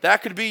in.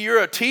 That could be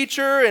you're a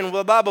teacher and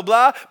blah, blah, blah,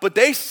 blah. But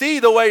they see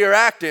the way you're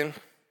acting.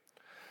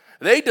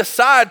 They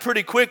decide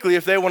pretty quickly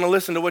if they want to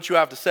listen to what you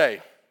have to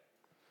say.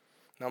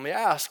 Now let me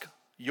ask,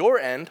 your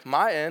end,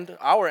 my end,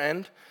 our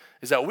end,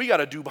 is that we got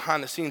to do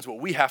behind the scenes what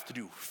we have to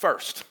do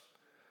first.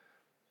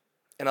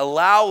 And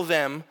allow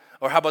them,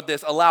 or how about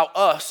this, allow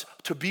us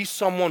to be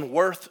someone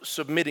worth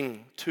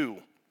submitting to.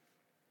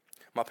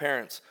 My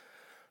parents,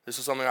 this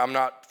is something I'm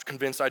not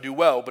convinced I do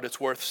well, but it's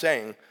worth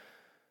saying.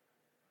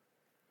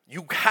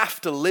 You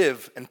have to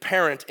live and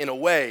parent in a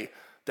way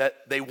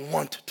that they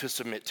want to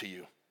submit to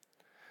you,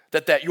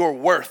 that you're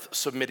worth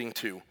submitting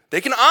to.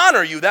 They can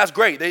honor you, that's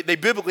great. They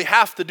biblically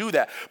have to do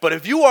that. But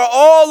if you are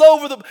all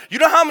over you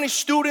know how many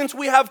students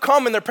we have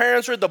come and their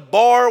parents are at the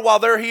bar while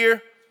they're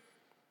here?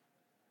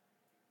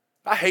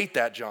 I hate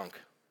that junk.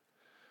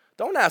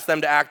 Don't ask them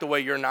to act the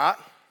way you're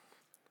not.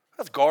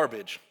 That's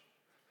garbage.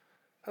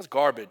 That's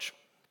garbage.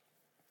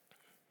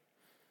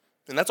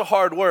 And that's a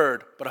hard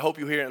word, but I hope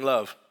you hear it in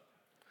love.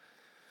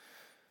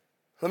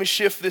 Let me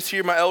shift this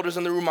here, my elders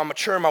in the room, my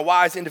mature, my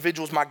wise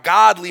individuals, my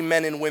godly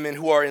men and women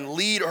who are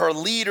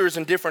leaders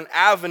in different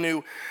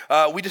avenue.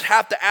 We just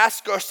have to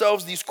ask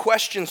ourselves these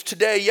questions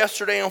today,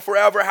 yesterday, and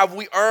forever. Have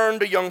we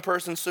earned a young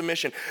person's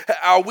submission?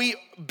 Are we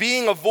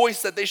being a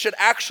voice that they should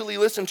actually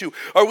listen to?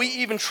 Are we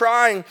even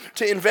trying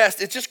to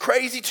invest? It's just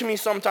crazy to me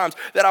sometimes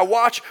that I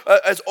watch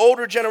as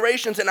older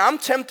generations, and I'm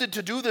tempted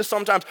to do this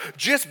sometimes,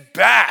 just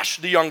bash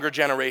the younger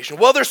generation.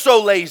 Well, they're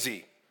so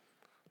lazy.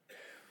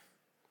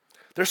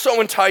 They're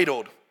so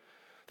entitled.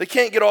 They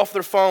can't get off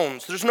their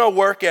phones. There's no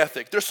work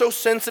ethic. They're so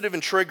sensitive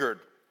and triggered.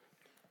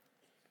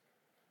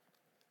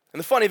 And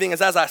the funny thing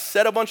is, as I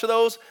said a bunch of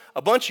those,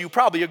 a bunch of you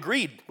probably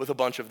agreed with a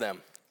bunch of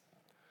them.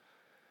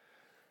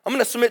 I'm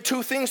going to submit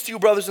two things to you,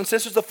 brothers and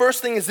sisters. The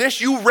first thing is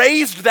this: you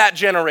raised that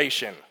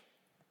generation.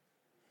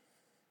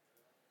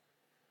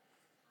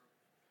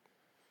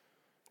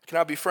 Can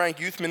I be frank?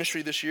 Youth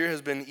ministry this year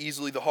has been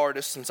easily the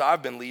hardest since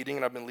I've been leading,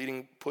 and I've been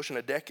leading pushing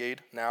a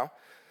decade now.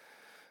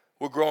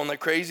 We're growing like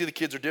crazy. The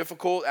kids are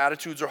difficult.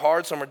 Attitudes are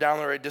hard. Some are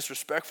downright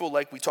disrespectful,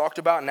 like we talked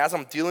about. And as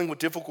I'm dealing with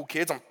difficult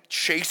kids, I'm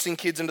chasing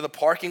kids into the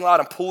parking lot.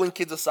 I'm pulling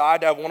kids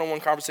aside to have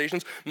one-on-one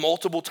conversations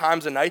multiple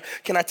times a night.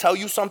 Can I tell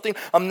you something?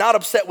 I'm not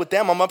upset with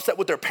them. I'm upset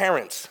with their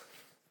parents.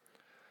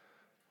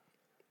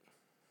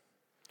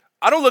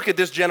 I don't look at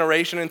this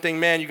generation and think,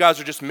 man, you guys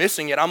are just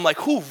missing it. I'm like,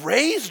 who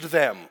raised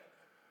them?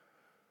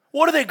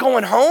 What are they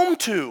going home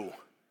to?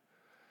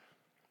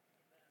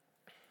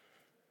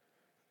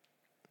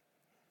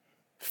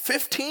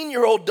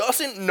 15-year-old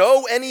doesn't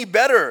know any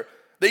better.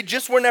 They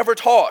just were never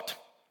taught.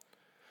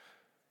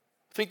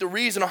 I think the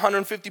reason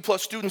 150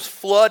 plus students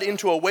flood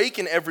into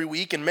Awaken every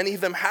week, and many of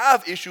them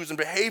have issues and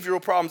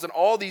behavioral problems and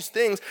all these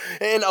things,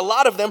 and a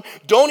lot of them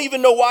don't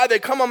even know why they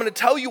come. I'm going to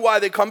tell you why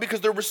they come, because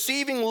they're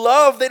receiving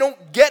love they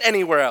don't get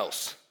anywhere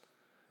else.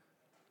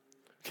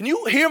 Can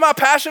you hear my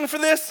passion for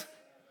this?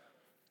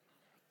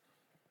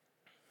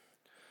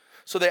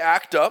 So they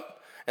act up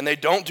and they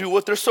don't do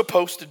what they're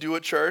supposed to do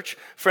at church.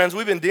 Friends,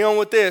 we've been dealing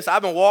with this.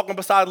 I've been walking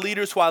beside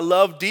leaders who I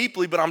love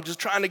deeply, but I'm just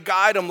trying to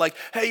guide them like,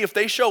 hey, if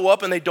they show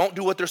up and they don't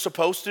do what they're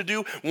supposed to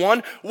do,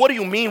 one, what do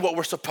you mean what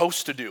we're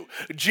supposed to do?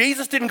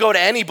 Jesus didn't go to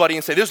anybody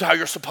and say, this is how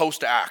you're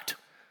supposed to act.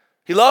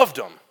 He loved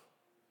them.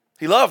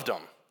 He loved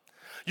them.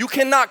 You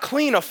cannot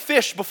clean a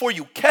fish before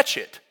you catch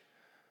it.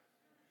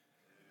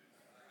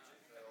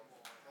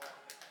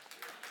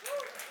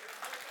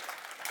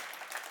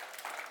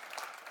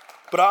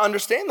 But I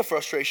understand the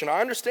frustration.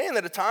 I understand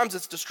that at times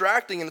it's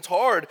distracting and it's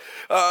hard.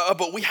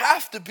 But we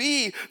have to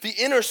be the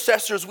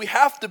intercessors. We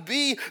have to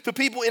be the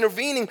people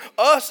intervening.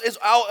 I'll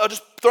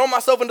just throw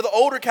myself into the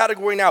older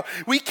category now.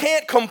 We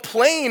can't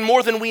complain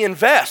more than we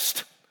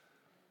invest.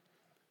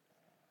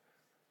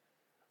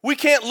 We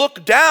can't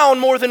look down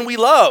more than we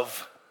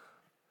love.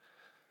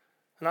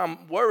 And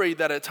I'm worried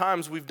that at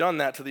times we've done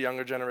that to the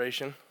younger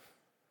generation.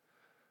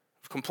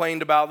 We've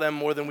complained about them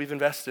more than we've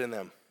invested in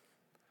them.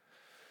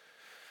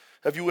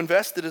 Have you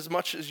invested as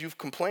much as you've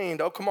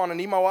complained? Oh, come on, I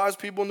need my wise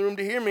people in the room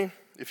to hear me.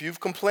 If you've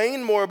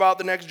complained more about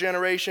the next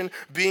generation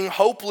being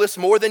hopeless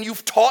more than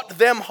you've taught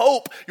them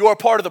hope, you are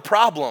part of the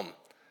problem.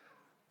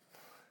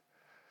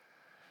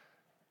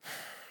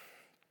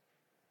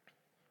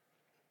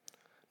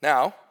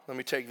 Now, let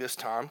me take this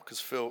time, because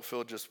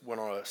Phil just went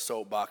on a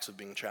soapbox of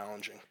being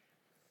challenging.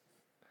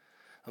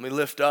 Let me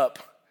lift up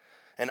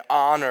and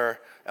honor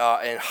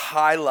and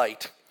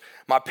highlight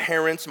my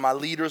parents, my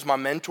leaders, my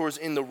mentors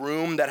in the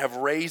room that have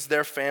raised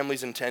their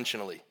families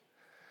intentionally,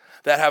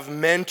 that have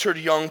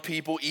mentored young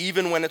people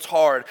even when it's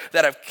hard,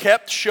 that have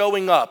kept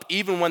showing up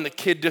even when the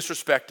kid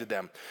disrespected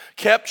them,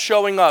 kept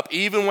showing up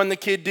even when the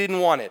kid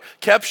didn't want it,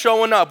 kept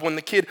showing up when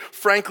the kid,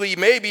 frankly,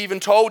 maybe even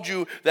told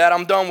you that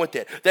I'm done with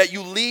it, that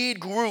you lead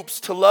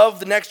groups to love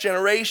the next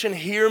generation.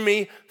 Hear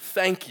me,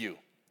 thank you.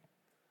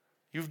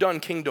 You've done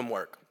kingdom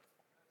work.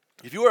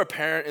 If you are a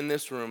parent in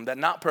this room that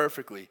not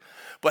perfectly,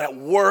 but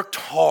worked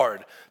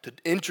hard to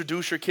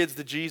introduce your kids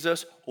to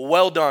Jesus,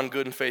 well done,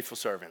 good and faithful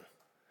servant.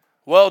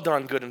 Well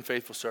done, good and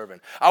faithful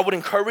servant. I would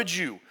encourage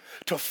you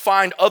to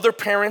find other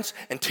parents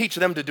and teach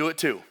them to do it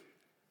too.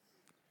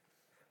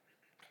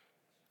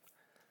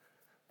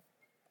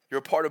 You're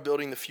a part of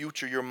building the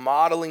future. You're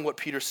modeling what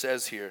Peter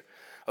says here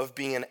of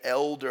being an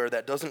elder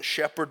that doesn't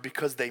shepherd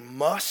because they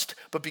must,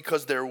 but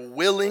because they're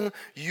willing.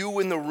 You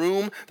in the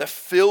room that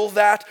feel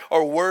that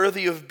are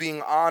worthy of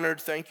being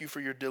honored. Thank you for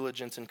your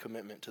diligence and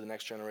commitment to the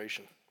next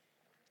generation.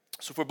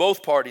 So for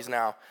both parties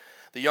now,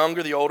 the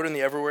younger, the older, and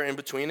the everywhere in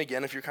between,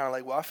 again, if you're kind of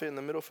like, well, I fit in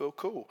the middle, Phil,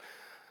 cool.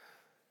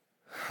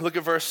 Look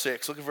at verse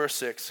 6. Look at verse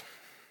 6.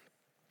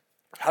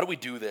 How do we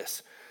do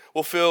this?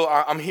 Well, Phil,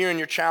 I'm hearing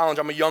your challenge.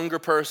 I'm a younger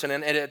person,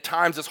 and at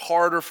times it's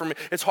hard for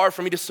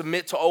me to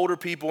submit to older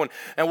people.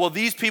 And well,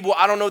 these people,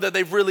 I don't know that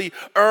they've really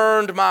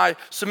earned my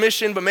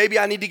submission, but maybe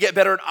I need to get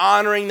better at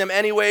honoring them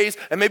anyways.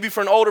 And maybe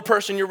for an older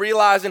person, you're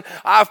realizing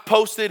I've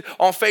posted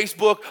on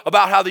Facebook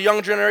about how the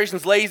young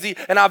generation's lazy,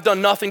 and I've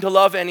done nothing to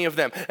love any of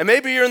them. And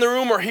maybe you're in the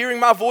room or hearing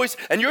my voice,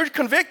 and you're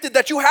convicted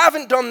that you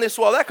haven't done this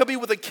well. That could be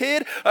with a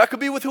kid. That could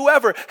be with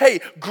whoever. Hey,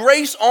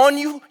 grace on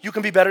you. You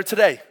can be better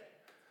today.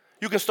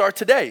 You can start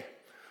today.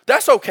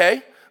 That's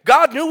okay.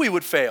 God knew we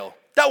would fail.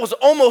 That was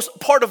almost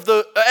part of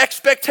the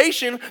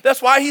expectation.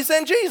 That's why he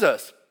sent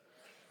Jesus.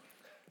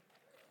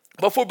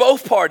 But for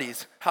both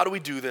parties, how do we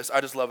do this? I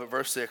just love it.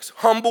 Verse 6.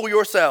 Humble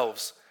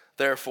yourselves,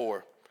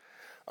 therefore,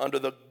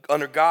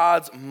 under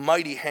God's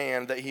mighty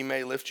hand, that he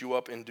may lift you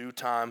up in due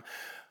time.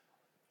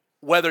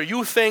 Whether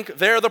you think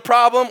they're the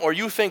problem, or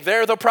you think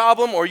they're the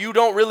problem, or you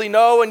don't really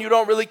know and you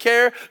don't really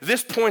care,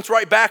 this points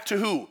right back to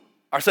who?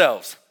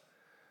 Ourselves.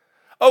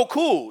 Oh,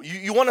 cool.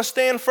 You want to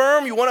stand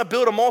firm? You want to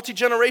build a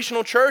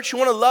multi-generational church? You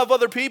want to love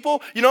other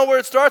people? You know where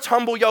it starts?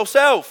 Humble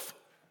yourself.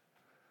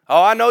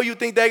 Oh, I know you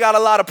think they got a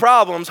lot of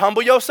problems.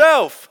 Humble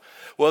yourself.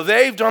 Well,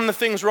 they've done the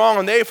things wrong,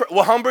 and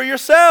well, humble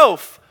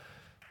yourself.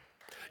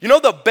 You know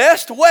the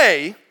best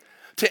way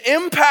to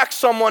impact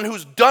someone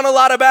who's done a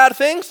lot of bad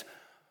things?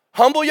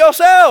 Humble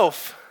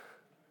yourself.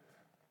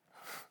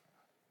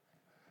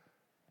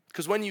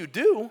 Because when you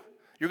do,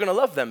 you're going to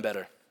love them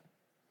better.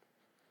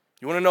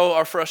 You want to know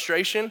our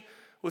frustration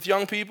with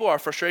young people, our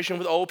frustration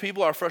with old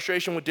people, our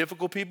frustration with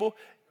difficult people?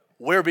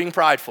 We're being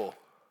prideful.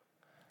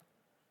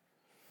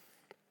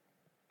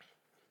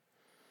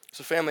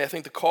 So family, I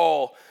think the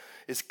call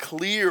is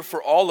clear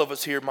for all of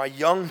us here, my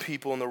young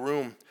people in the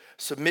room.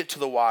 Submit to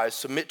the wise,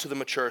 submit to the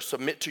mature,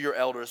 submit to your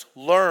elders,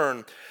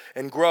 learn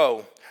and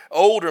grow.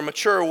 Older,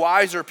 mature,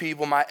 wiser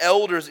people, my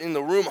elders in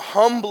the room,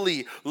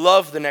 humbly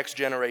love the next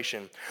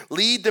generation.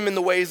 Lead them in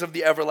the ways of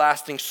the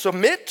everlasting.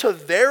 Submit to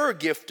their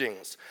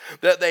giftings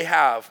that they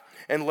have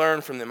and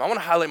learn from them. I want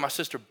to highlight my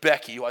sister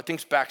Becky, who I think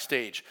is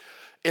backstage.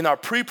 In our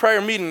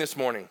pre-prayer meeting this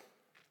morning,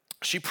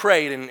 she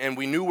prayed, and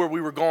we knew where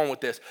we were going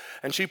with this,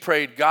 and she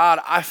prayed, God,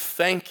 I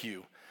thank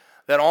you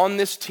that on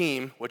this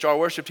team, which our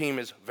worship team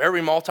is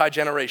very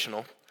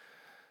multi-generational,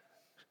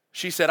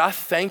 she said, I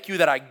thank you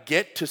that I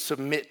get to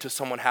submit to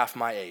someone half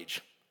my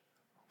age.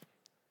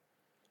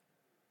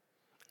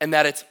 and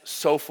that it's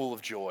so full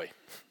of joy.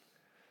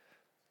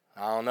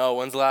 I don't know,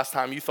 when's the last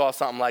time you thought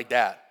something like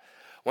that?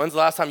 When's the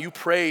last time you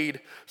prayed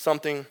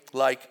something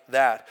like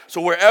that? So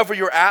wherever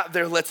you're at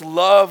there, let's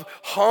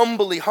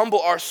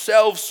humble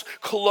ourselves,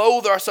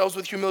 clothe ourselves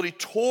with humility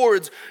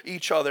towards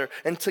each other,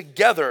 and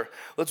together,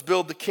 let's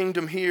build the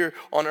kingdom here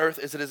on earth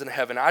as it is in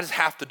heaven. I just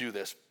have to do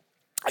this.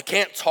 I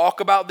can't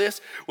talk about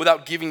this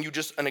without giving you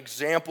just an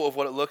example of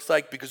what it looks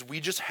like, because we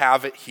just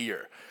have it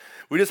here.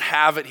 We just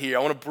have it here.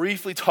 I want to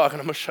briefly talk, and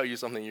I'm going to show you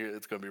something here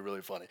that's going to be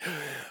really funny.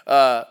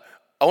 I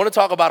want to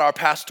talk about our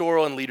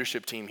pastoral and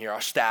leadership team here,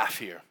 our staff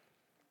here.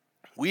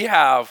 We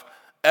have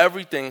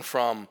everything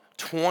from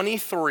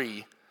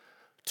 23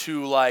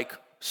 to like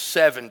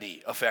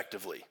 70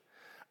 effectively,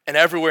 and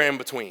everywhere in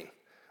between,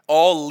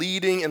 all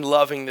leading and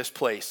loving this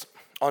place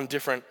on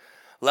different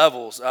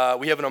levels.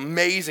 We have an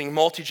amazing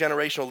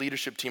multi-generational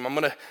leadership team.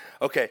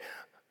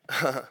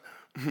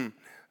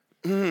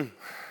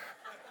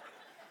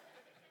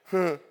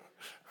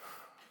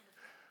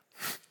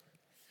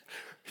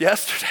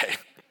 Yesterday,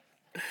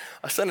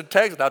 I sent a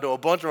text out to a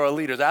bunch of our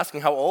leaders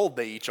asking how old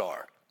they each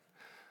are.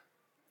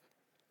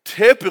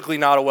 Typically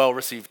not a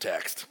well-received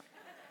text.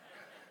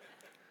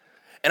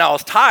 And I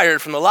was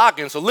tired from the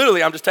lock-in, so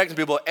literally I'm just texting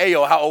people, hey,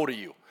 yo, how old are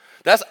you?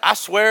 I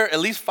swear, at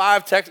least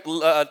 5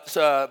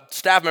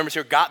 staff members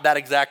here got that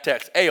exact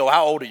text. Hey, yo,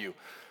 how old are you?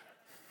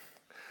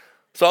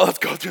 So let's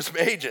go through some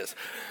ages.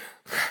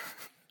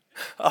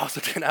 I also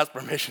didn't ask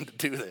permission to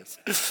do this.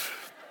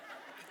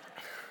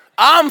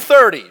 I'm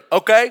 30,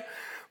 okay?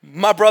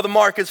 My brother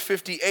Mark is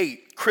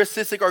 58. Chris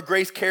Sissick, our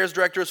Grace Cares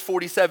director, is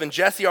 47.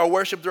 Jesse, our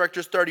worship director,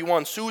 is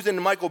 31. Susan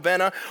and Michael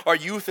Benna, our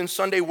youth and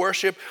Sunday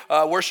worship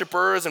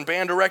worshipers and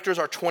band directors,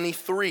 are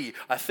 23,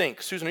 I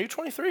think. Susan, are you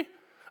 23?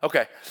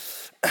 Okay.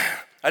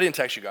 I didn't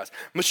text you guys.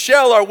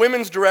 Michelle, our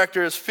women's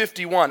director, is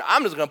 51.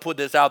 I'm just going to put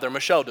this out there.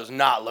 Michelle does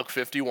not look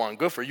 51.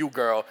 Good for you,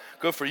 girl.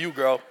 Good for you,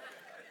 girl.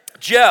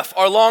 Jeff,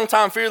 our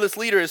longtime fearless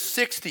leader, is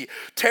 60.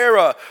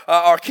 Tara,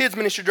 our kids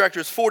ministry director,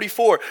 is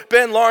 44.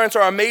 Ben Lawrence,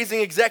 our amazing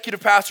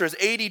executive pastor, is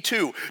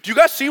 82. Do you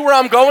guys see where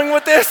I'm going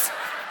with this?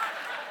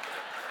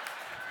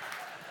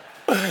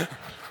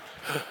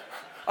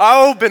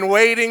 I've been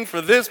waiting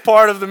for this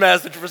part of the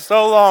message for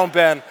so long,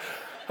 Ben.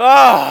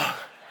 Oh.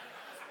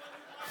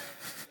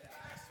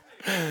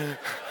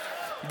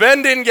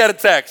 Ben didn't get a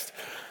text.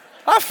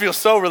 I feel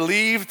so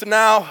relieved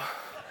now.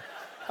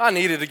 I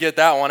needed to get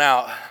that one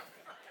out.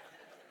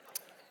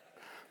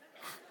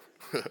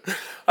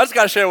 I just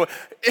got to share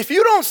if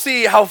you don't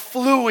see how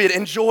fluid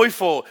and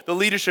joyful the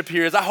leadership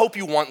here is, I hope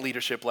you want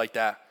leadership like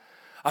that.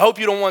 I hope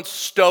you don't want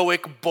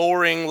stoic,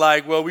 boring,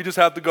 we just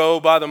have to go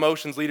by the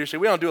motions leadership.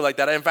 We don't do it like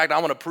that. In fact, I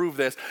want to prove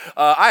this.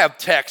 I have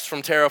text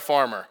from Tara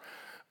Farmer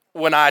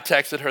when I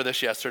texted her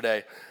this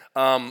yesterday.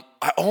 I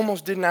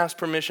almost didn't ask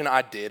permission.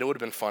 I did. It would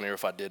have been funnier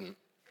if I didn't.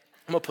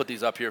 I'm going to put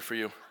these up here for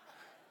you.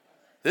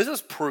 This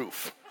is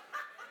proof.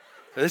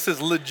 This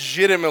is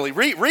legitimately,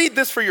 read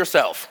this for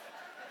yourself.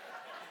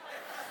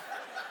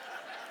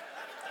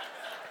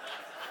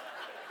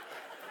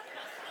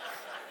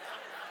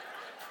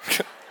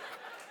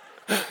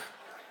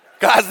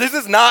 Guys, this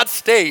is not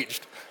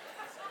staged.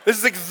 This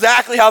is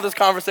exactly how this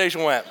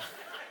conversation went.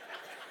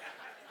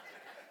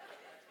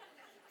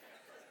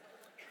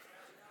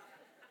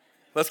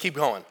 Let's keep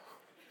going.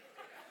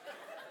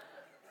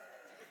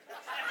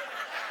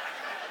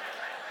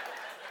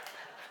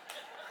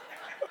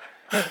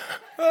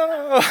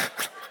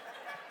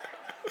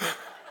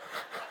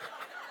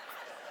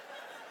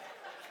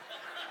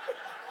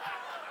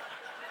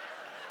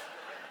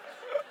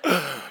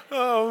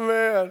 Oh,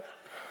 man.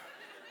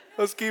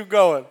 Let's keep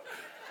going.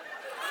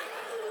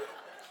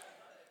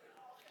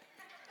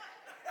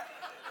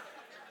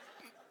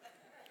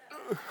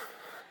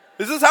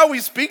 This is how we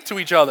speak to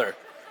each other.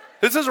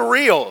 This is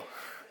real. All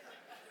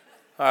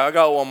right, I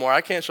got one more.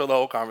 I can't show the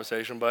whole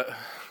conversation, but...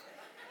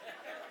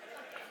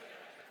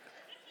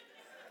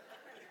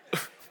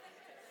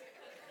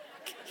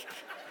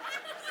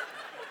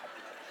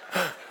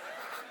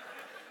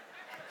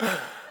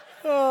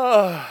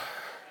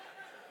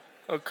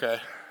 Okay.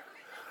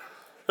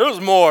 There was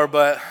more,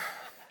 but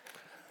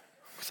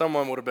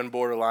someone would have been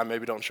borderline.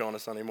 Maybe don't show on a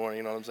Sunday morning,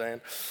 you know what I'm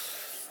saying?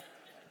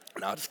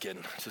 No, just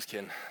kidding. Just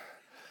kidding.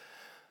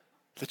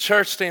 The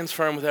church stands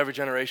firm with every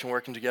generation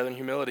working together in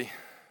humility.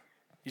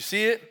 You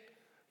see it?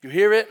 You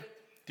hear it?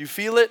 Do you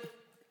feel it?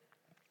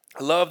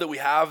 I love that we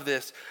have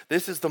this.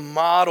 This is the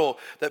model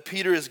that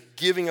Peter is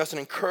giving us and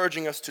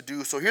encouraging us to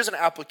do. So here's an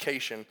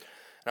application. And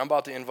I'm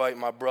about to invite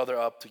my brother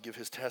up to give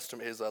his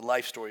testimony, his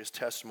life story, his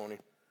testimony.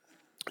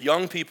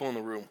 Young people in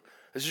the room,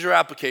 this is your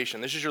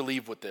application. This is your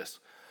leave with this.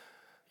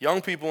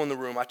 Young people in the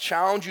room, I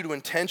challenge you to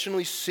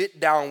intentionally sit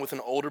down with an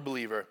older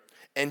believer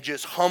and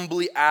just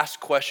humbly ask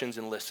questions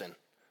and listen.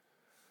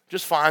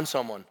 Just find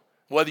someone.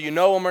 Whether you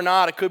know them or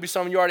not, it could be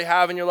someone you already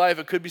have in your life.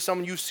 It could be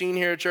someone you've seen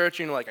here at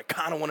church and you're like, I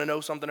kind of want to know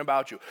something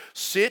about you.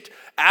 Sit,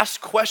 ask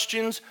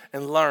questions,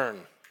 and learn.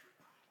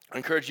 I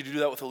encourage you to do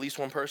that with at least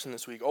one person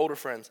this week. Older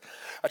friends,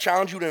 I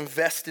challenge you to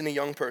invest in a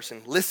young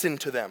person. Listen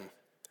to them.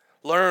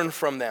 Learn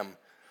from them.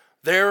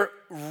 Their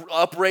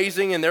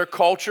upraising and their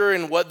culture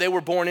and what they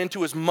were born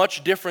into is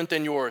much different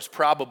than yours,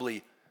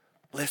 probably.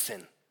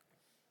 Listen,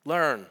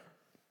 learn.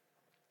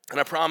 And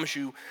I promise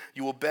you,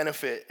 you will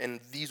benefit, and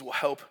these will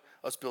help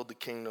us build the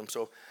kingdom.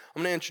 So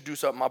I'm going to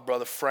introduce up my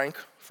brother, Frank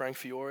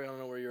Fiore. I don't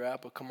know where you're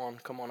at, but come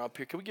on up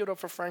here. Can we give it up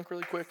for Frank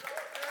really quick?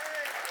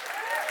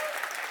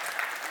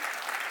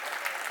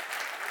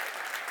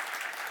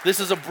 This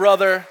is a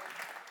brother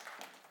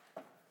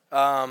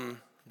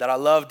that I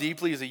love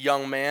deeply. He's a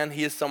young man.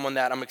 He is someone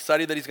that I'm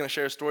excited that he's going to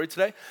share a story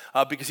today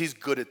because he's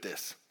good at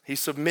this. He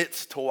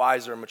submits to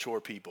wiser,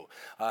 mature people.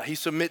 He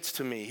submits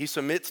to me. He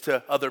submits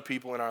to other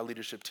people in our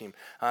leadership team.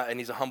 And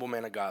he's a humble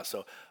man of God.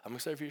 So I'm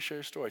excited for you to share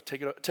your story.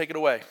 Take it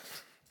away.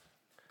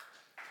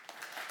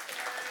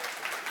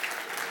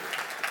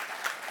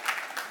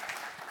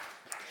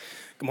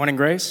 Good morning,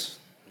 Grace.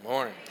 Good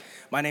morning.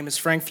 My name is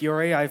Frank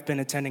Fiore. I've been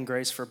attending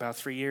Grace for about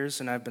 3 years,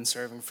 and I've been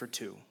serving for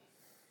 2.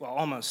 Well,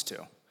 almost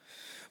 2.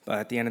 But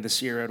at the end of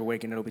this year at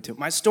Awaken, it'll be 2.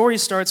 My story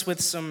starts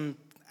with some,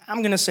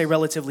 I'm going to say,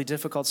 relatively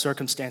difficult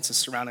circumstances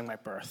surrounding my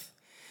birth.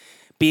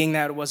 Being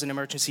that it was an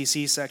emergency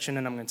C-section,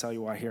 and I'm going to tell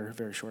you why here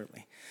very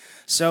shortly.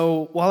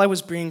 So while I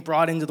was being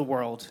brought into the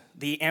world,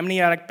 the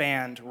amniotic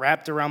band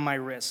wrapped around my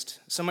wrist,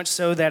 so much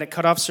so that it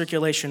cut off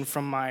circulation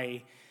from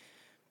my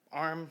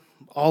arm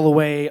all the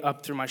way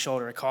up through my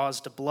shoulder. It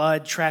caused a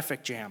blood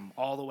traffic jam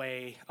all the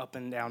way up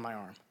and down my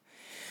arm,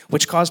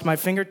 which caused my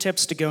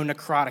fingertips to go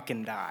necrotic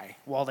and die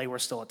while they were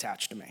still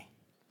attached to me.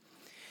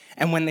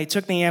 And when they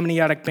took the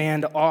amniotic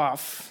band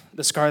off,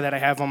 the scar that I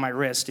have on my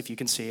wrist, if you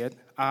can see it,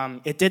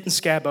 it didn't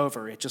scab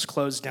over. It just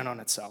closed in on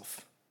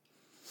itself.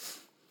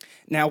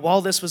 Now,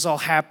 while this was all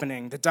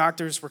happening, the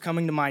doctors were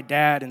coming to my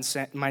dad and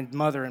my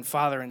mother and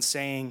father and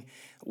saying,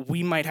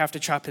 we might have to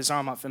chop his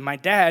arm off. And my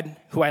dad,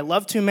 who I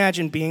love to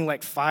imagine being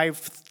like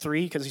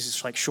 5'3", because he's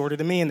just like shorter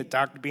than me, and the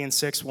doctor being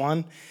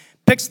 6'1",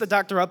 picks the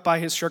doctor up by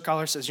his shirt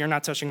collar, says, you're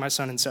not touching my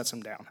son, and sets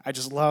him down. I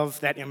just love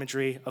that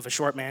imagery of a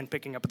short man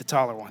picking up the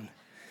taller one.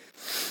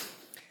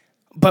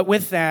 But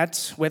with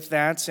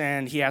that,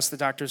 and he asked the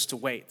doctors to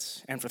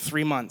wait. And for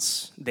 3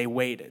 months, they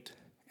waited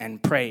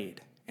and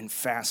prayed and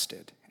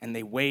fasted. And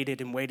they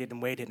waited and waited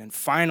and waited. And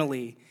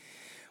finally,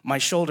 my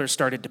shoulder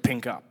started to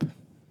pink up.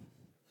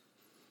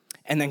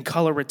 And then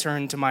color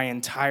returned to my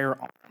entire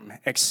arm,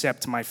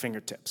 except my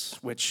fingertips,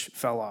 which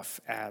fell off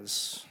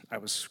as I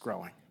was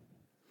growing.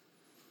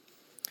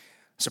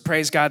 So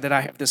praise God that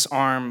I have this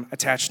arm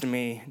attached to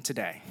me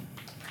today.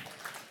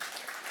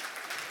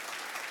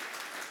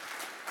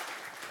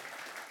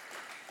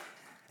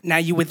 Now,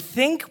 you would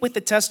think with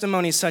the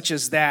testimony such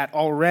as that,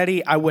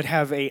 already I would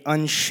have an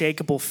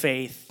unshakable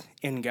faith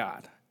in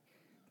God.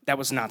 That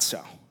was not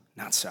so.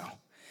 Not so.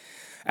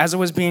 As I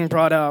was being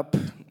brought up,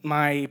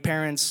 my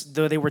parents,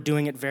 though they were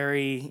doing it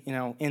very,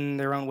 in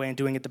their own way and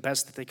doing it the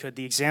best that they could,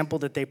 the example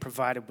that they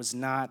provided was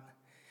not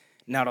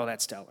all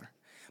that stellar.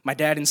 My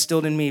dad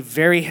instilled in me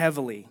very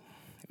heavily,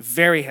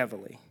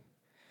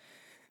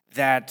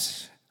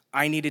 that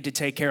I needed to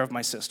take care of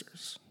my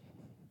sisters.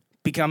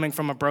 Becoming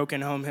from a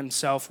broken home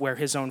himself where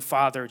his own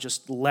father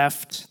just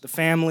left the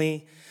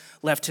family,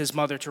 left his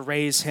mother to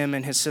raise him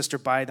and his sister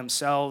by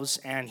themselves,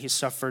 and he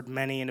suffered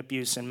many an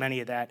abuse and many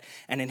of that.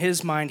 And in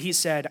his mind, he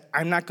said,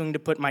 I'm not going to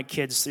put my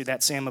kids through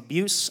that same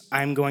abuse.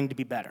 I'm going to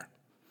be better.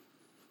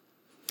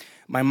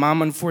 My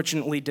mom,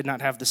 unfortunately, did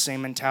not have the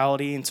same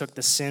mentality and took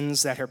the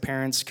sins that her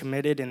parents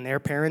committed in their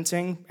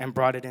parenting and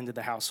brought it into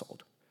the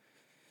household,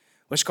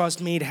 which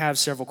caused me to have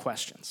several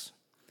questions.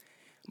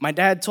 My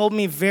dad told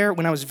me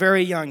when I was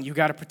very young, you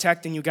got to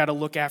protect and you got to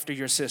look after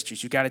your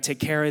sisters. You got to take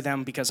care of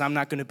them because I'm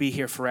not going to be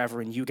here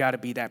forever and you got to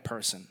be that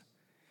person.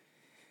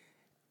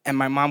 And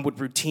my mom would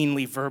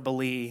routinely,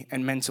 verbally,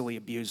 and mentally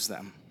abuse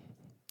them.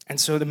 And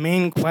so the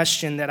main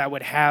question that I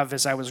would have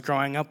as I was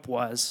growing up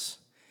was,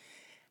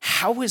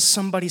 how is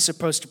somebody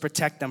supposed to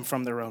protect them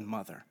from their own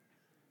mother?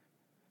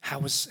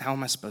 How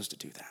am I supposed to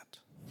do that?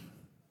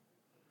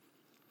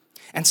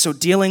 And so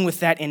dealing with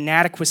that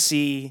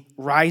inadequacy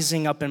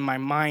rising up in my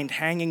mind,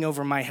 hanging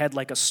over my head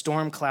like a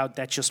storm cloud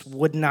that just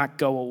would not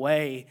go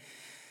away,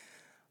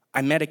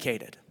 I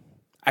medicated.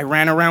 I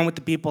ran around with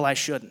the people I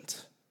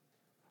shouldn't.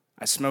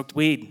 I smoked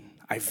weed.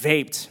 I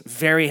vaped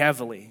very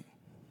heavily.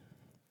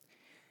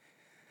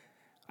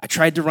 I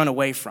tried to run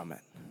away from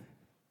it.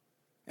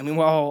 I mean,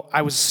 while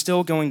I was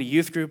still going to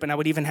youth group and I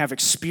would even have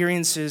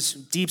experiences,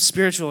 deep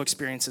spiritual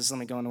experiences, let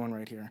me go into one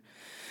right here.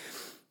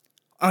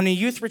 On a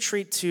youth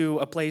retreat to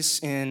a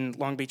place in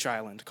Long Beach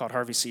Island called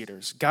Harvey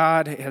Cedars,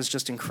 God has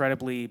just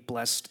incredibly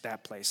blessed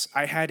that place.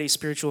 I had a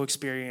spiritual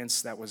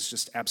experience that was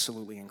just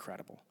absolutely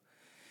incredible.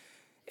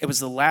 It was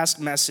the last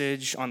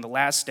message on the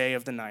last day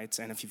of the night,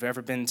 and if you've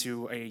ever been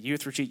to a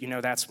youth retreat, you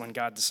know that's when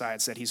God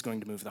decides that he's going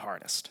to move the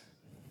hardest.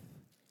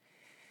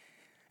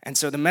 And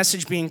so the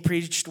message being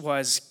preached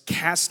was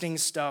casting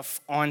stuff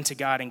onto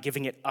God and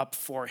giving it up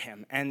for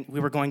him. And we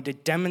were going to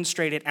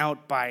demonstrate it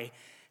out by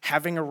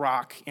having a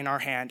rock in our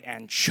hand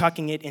and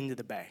chucking it into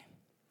the bay.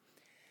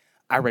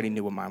 I already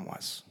knew what mine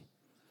was.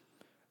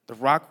 The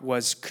rock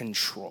was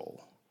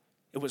control.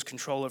 It was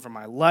control over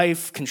my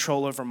life,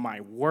 control over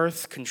my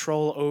worth,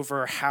 control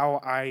over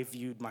how I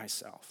viewed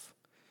myself.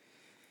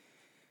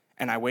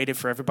 And I waited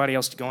for everybody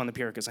else to go on the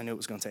pier because I knew it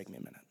was going to take me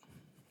a minute.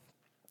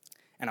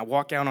 And I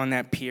walk out on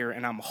that pier,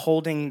 and I'm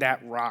holding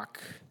that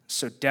rock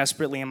so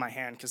desperately in my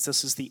hand because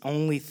this is the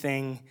only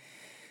thing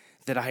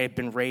that I had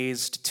been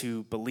raised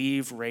to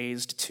believe,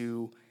 raised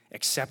to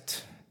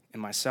accept in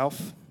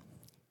myself.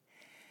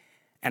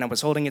 And I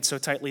was holding it so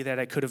tightly that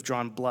I could have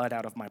drawn blood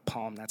out of my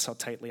palm. That's how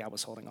tightly I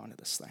was holding on to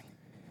this thing.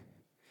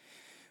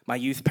 My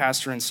youth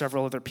pastor and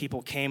several other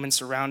people came and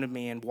surrounded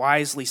me and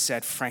wisely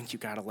said, "Frank, you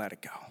gotta let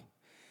it go.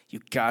 You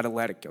gotta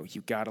let it go.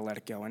 You gotta let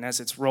it go." And as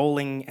it's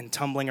rolling and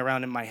tumbling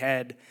around in my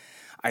head,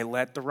 I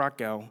let the rock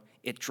go,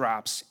 it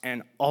drops,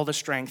 and all the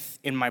strength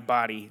in my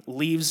body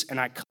leaves, and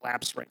I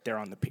collapse right there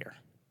on the pier.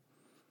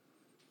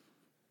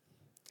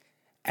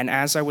 And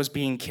as I was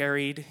being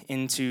carried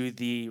into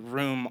the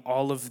room,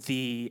 all of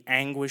the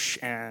anguish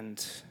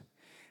and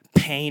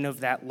pain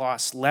of that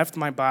loss left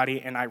my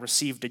body, and I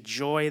received a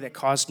joy that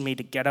caused me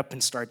to get up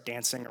and start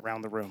dancing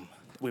around the room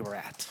we were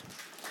at.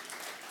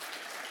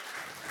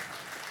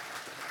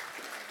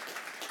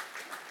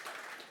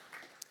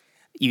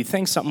 You'd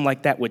think something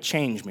like that would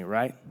change me,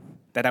 right?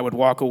 That I would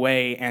walk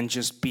away and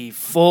just be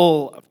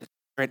full of the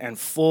Spirit and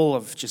full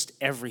of just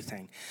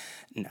everything.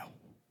 No.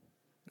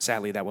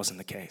 Sadly, that wasn't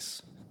the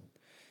case.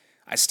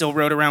 I still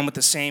rode around with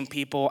the same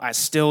people. I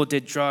still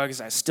did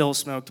drugs. I still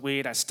smoked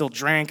weed. I still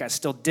drank. I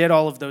still did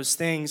all of those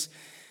things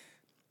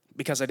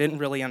because I didn't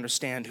really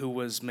understand who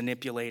was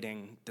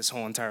manipulating this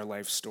whole entire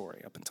life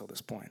story up until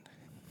this point.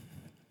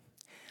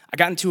 I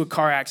got into a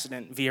car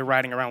accident via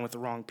riding around with the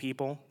wrong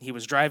people. He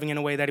was driving in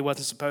a way that he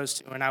wasn't supposed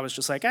to, and I was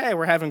just like, hey,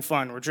 we're having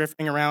fun. We're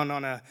drifting around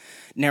on a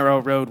narrow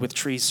road with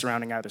trees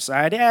surrounding either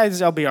side. Yeah,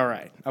 I'll be all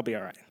right. I'll be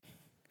all right.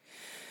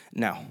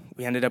 No,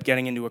 we ended up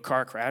getting into a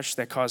car crash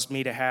that caused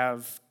me to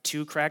have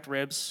 2 cracked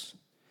ribs,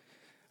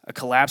 a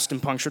collapsed and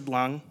punctured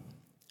lung,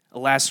 a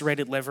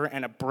lacerated liver,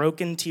 and a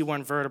broken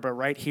T1 vertebra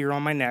right here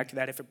on my neck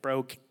that if it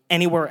broke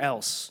anywhere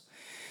else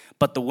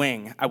but the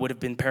wing, I would have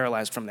been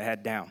paralyzed from the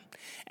head down.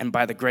 And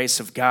by the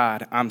grace of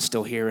God, I'm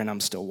still here and I'm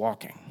still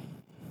walking.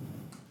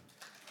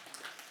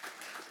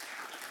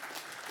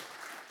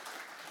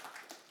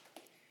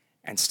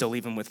 And still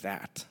even with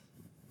that,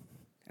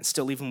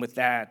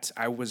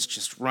 I was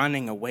just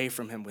running away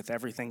from him with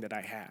everything that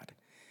I had.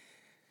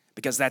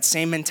 Because that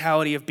same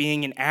mentality of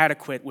being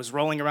inadequate was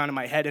rolling around in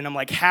my head, and I'm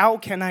like, how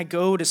can I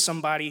go to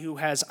somebody who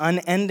has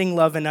unending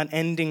love and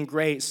unending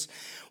grace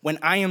when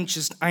I am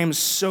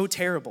so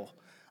terrible?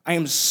 I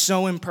am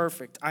so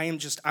imperfect.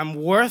 I'm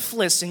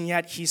worthless, and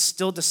yet he's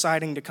still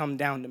deciding to come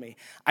down to me.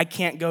 I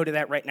can't go to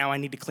that right now. I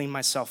need to clean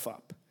myself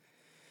up.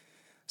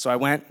 So I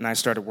went and I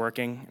started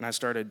working and I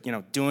started,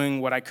 doing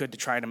what I could to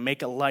try to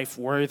make a life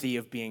worthy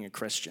of being a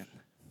Christian.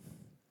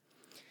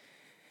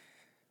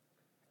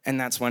 And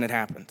that's when it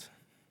happened.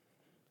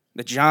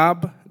 The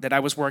job that I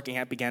was working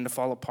at began to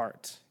fall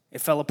apart. It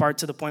fell apart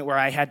to the point where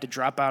I had to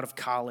drop out of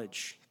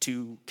college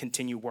to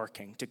continue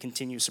working, to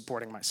continue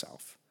supporting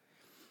myself.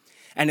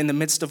 And in the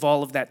midst of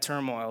all of that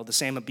turmoil, the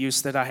same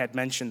abuse that I had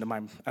mentioned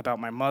about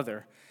my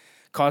mother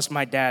caused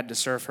my dad to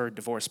serve her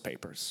divorce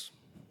papers.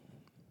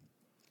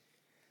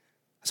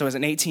 So as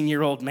an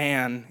 18-year-old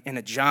man in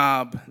a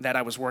job that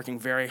I was working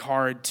very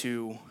hard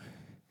to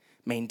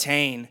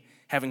maintain,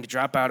 having to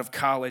drop out of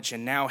college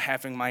and now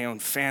having my own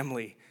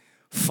family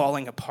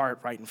falling apart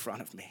right in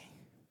front of me,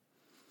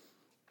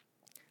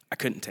 I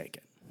couldn't take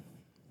it.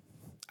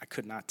 I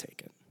could not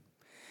take it.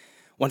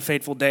 One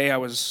fateful day, I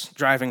was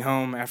driving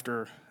home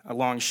after a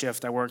long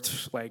shift. I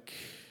worked like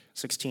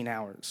 16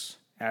 hours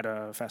at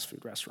a fast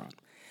food restaurant.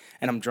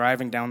 And I'm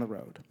driving down the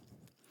road.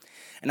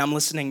 And I'm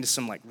listening to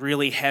some like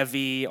really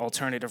heavy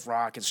alternative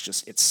rock.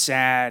 It's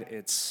sad.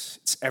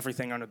 It's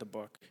everything under the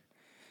book.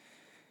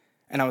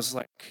 And I was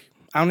like,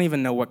 I don't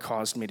even know what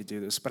caused me to do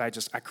this, but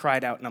I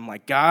cried out and I'm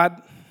like,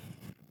 God,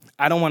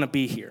 I don't want to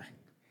be here.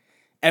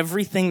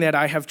 Everything that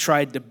I have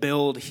tried to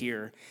build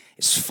here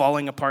is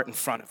falling apart in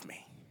front of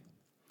me.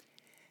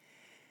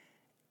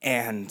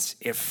 And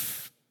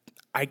if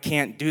I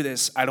can't do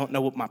this, I don't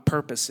know what my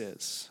purpose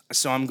is.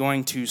 So I'm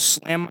going to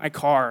slam my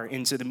car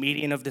into the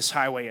median of this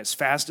highway as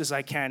fast as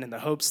I can in the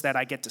hopes that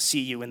I get to see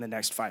you in the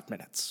next 5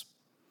 minutes.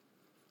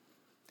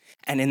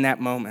 And in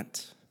that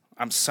moment,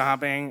 I'm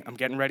sobbing, I'm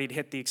getting ready to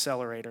hit the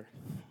accelerator.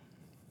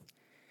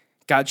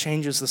 God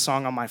changes the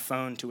song on my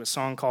phone to a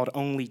song called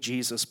Only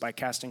Jesus by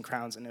Casting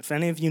Crowns. And if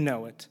any of you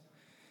know it,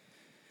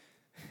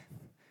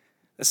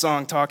 the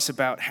song talks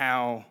about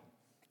how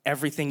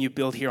everything you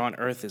build here on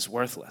earth is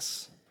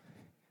worthless.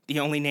 The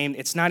only name,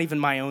 it's not even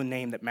my own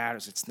name that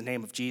matters, it's the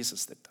name of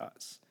Jesus that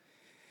does.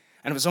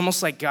 And it was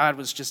almost like God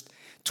was just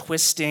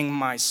twisting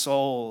my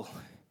soul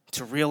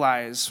to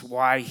realize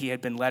why he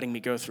had been letting me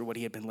go through what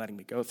he had been letting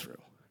me go through.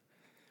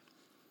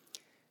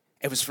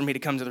 It was for me to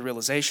come to the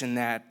realization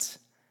that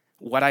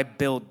what I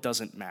build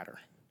doesn't matter.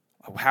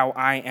 How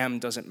I am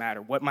doesn't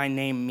matter. What my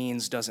name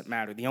means doesn't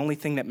matter. The only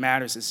thing that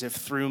matters is if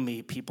through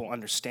me people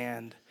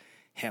understand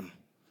him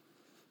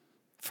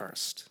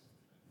first.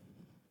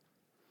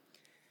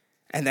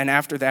 And then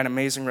after that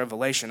amazing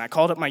revelation, I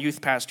called up my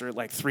youth pastor at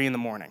like 3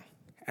 a.m.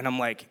 And I'm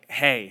like,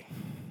 hey,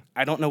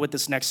 I don't know what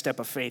this next step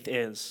of faith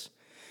is,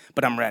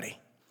 but I'm ready.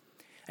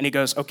 And he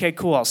goes, okay,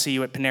 cool, I'll see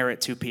you at Panera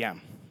at 2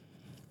 p.m.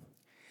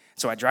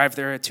 So I drive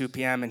there at 2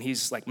 p.m. and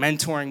he's like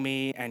mentoring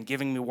me and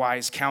giving me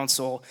wise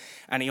counsel.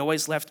 And he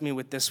always left me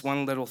with this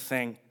one little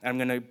thing I'm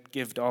going to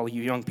give to all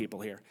you young people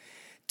here.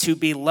 To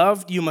be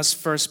loved, you must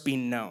first be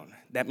known.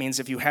 That means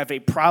if you have a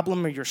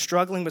problem or you're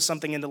struggling with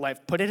something in the life,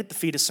 put it at the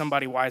feet of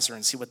somebody wiser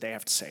and see what they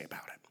have to say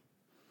about it.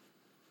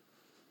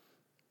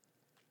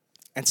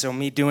 And so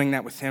me doing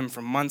that with him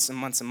for months and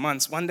months and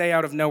months, one day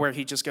out of nowhere,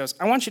 he just goes,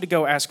 I want you to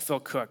go ask Phil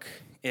Cook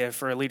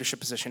for a leadership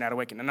position at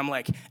Awaken. And I'm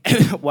like,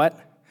 what?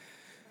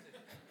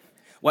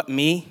 What,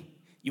 me?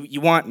 You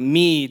want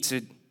me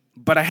to,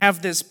 but I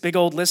have this big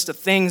old list of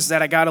things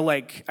that I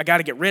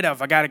gotta get rid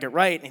of, I gotta get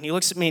right. And he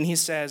looks at me and he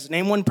says,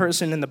 name one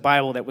person in the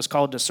Bible that was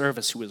called to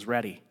service who was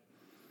ready.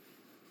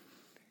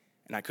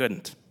 And I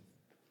couldn't.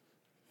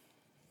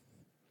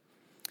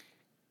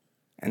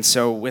 And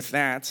so with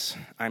that,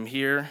 I'm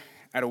here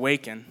at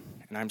Awaken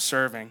and I'm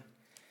serving.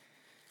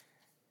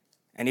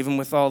 And even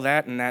with all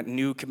that and that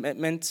new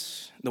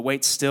commitment, the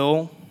weight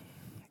still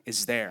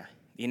is there.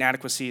 The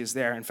inadequacy is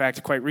there. In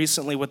fact, quite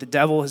recently, what the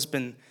devil has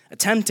been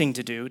attempting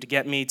to do to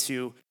get me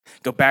to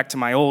go back to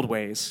my old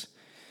ways,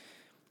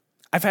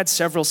 I've had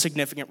several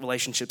significant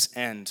relationships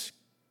end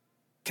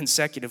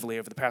consecutively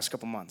over the past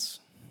couple months.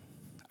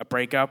 A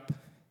breakup,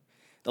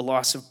 the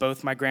loss of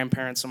both my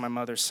grandparents on my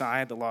mother's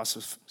side, the loss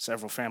of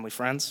several family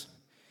friends.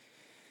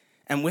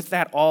 And with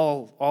that,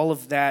 all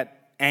of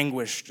that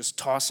anguish just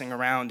tossing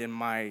around in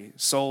my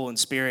soul and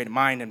spirit,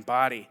 mind and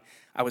body,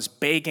 I was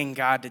begging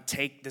God to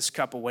take this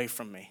cup away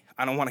from me.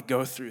 I don't want to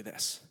go through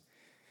this.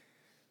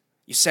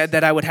 You said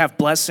that I would have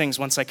blessings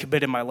once I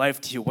committed my life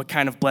to you. What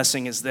kind of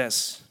blessing is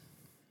this?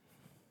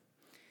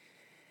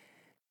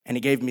 And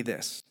he gave me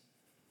this,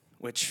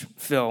 which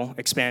Phil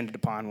expanded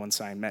upon once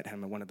I met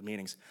him at one of the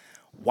meetings.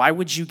 Why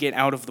would you get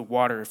out of the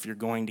water if you're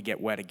going to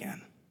get wet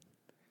again?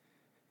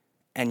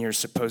 And you're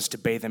supposed to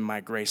bathe in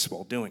my grace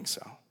while doing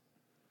so.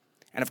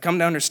 And I've come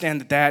to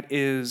understand that that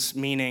is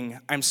meaning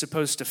I'm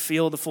supposed to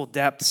feel the full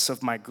depths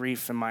of my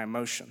grief and my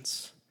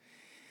emotions,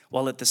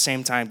 while at the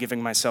same time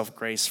giving myself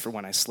grace for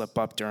when I slip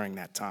up during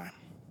that time.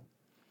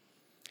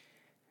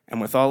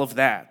 And with all of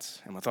that,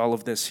 and with all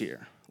of this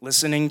here,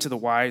 listening to the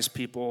wise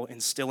people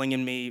instilling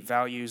in me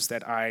values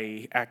that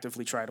I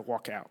actively try to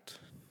walk out,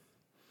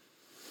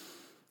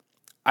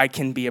 I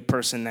can be a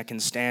person that can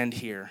stand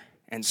here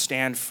and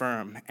stand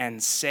firm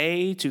and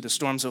say to the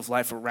storms of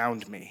life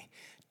around me,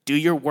 do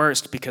your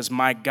worst because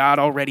my God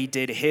already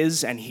did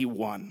his and he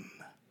won.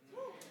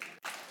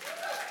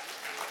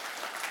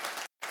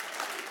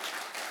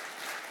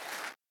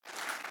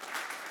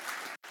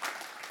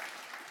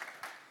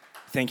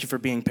 Thank you for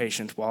being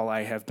patient while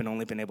I have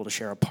only been able to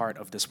share a part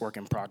of this work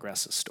in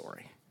progress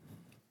story.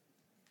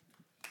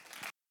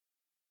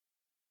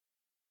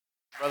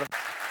 Brother,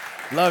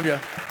 love you.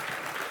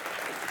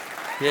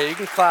 Yeah, you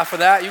can clap for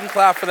that. You can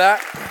clap for that.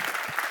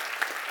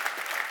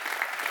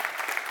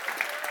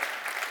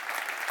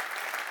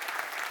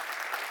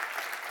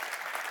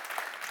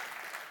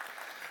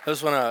 I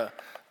just want to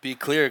be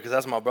clear because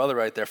that's my brother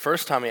right there.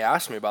 First time he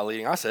asked me about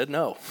leading, I said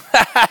no.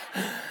 I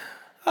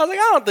was like,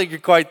 I don't think you're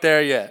quite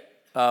there yet.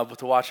 But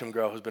to watch him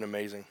grow has been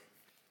amazing.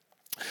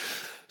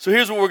 So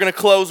here's what we're going to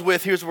close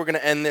with. Here's what we're going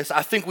to end this.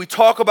 I think we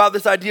talk about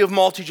this idea of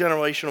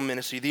multi-generational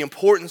ministry, the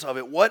importance of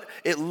it, what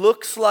it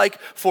looks like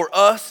for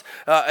us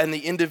and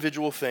the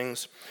individual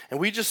things. And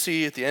we just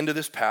see at the end of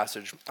this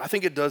passage, I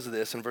think it does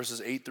this in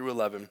verses 8 through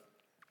 11.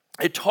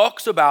 It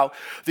talks about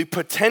the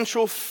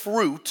potential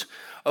fruit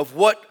of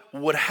what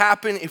would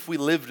happen if we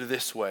lived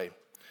this way.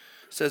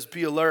 It says,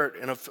 be alert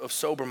and of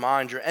sober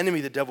mind. Your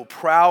enemy, the devil,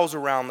 prowls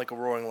around like a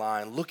roaring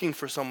lion, looking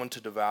for someone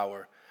to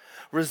devour.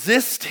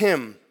 Resist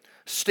him,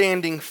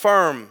 standing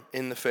firm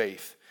in the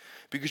faith,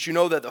 because you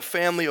know that the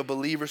family of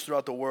believers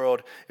throughout the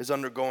world is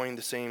undergoing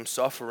the same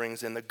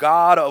sufferings. And the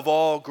God of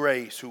all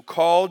grace, who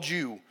called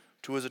you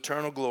to his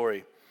eternal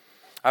glory,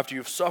 after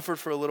you've suffered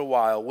for a little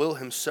while, will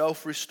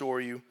himself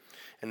restore you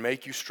and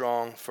make you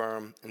strong,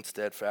 firm, and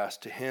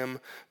steadfast. To him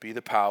be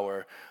the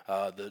power.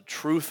 The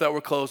truth that we're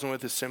closing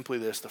with is simply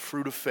this: the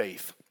fruit of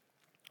faith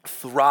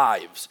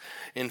thrives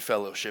in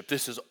fellowship.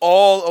 This is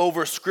all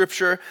over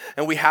Scripture,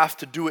 and we have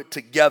to do it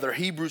together.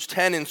 Hebrews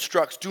 10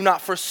 instructs, do not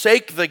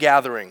forsake the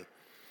gathering,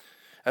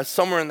 as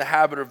some are in the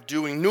habit of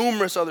doing.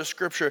 Numerous other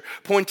Scripture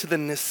point to the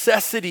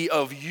necessity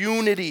of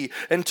unity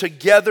and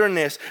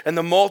togetherness and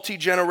the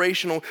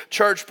multi-generational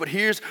church. But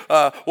here's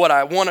what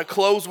I want to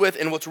close with,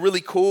 and what's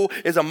really cool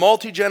is a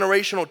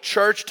multi-generational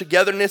church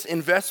togetherness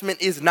investment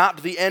is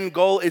not the end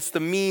goal, it's the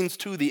means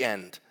to the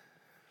end.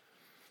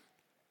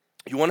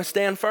 You want to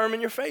stand firm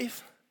in your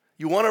faith?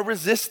 You want to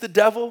resist the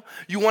devil?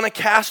 You want to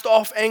cast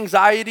off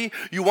anxiety?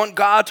 You want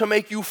God to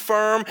make you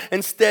firm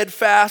and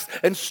steadfast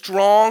and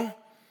strong?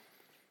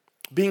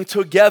 Being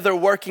together,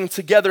 working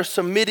together,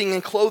 submitting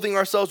and clothing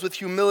ourselves with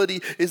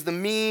humility is the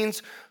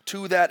means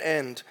to that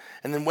end.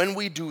 And then when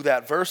we do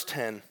that, verse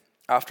 10,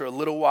 after a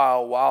little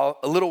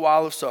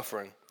while of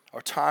suffering,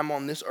 our time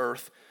on this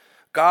earth,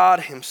 God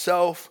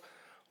himself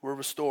will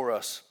restore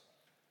us.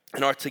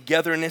 And our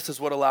togetherness is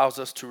what allows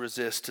us to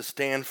resist, to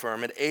stand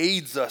firm. It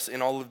aids us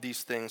in all of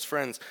these things.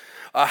 Friends,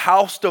 a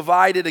house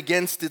divided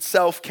against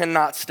itself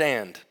cannot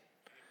stand.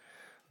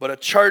 But a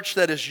church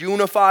that is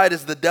unified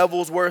is the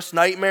devil's worst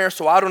nightmare.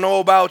 So I don't know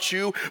about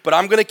you, but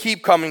I'm going to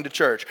keep coming to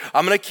church.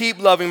 I'm going to keep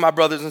loving my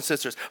brothers and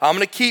sisters. I'm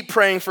going to keep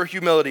praying for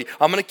humility.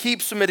 I'm going to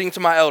keep submitting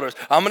to my elders.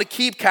 I'm going to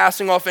keep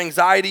casting off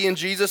anxiety in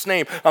Jesus'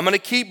 name. I'm going to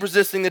keep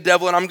resisting the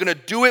devil, and I'm going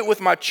to do it with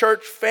my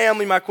church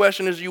family. My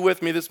question is, you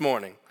with me this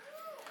morning?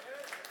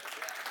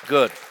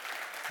 Good.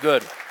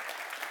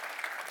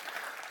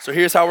 So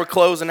here's how we're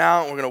closing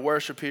out. We're going to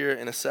worship here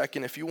in a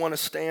second. If you want to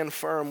stand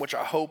firm, which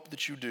I hope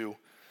that you do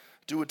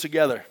it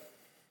together.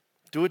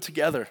 Do it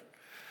together.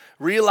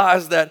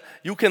 Realize that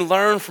you can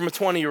learn from a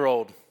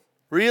 20-year-old.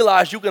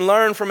 Realize you can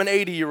learn from an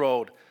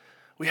 80-year-old.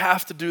 We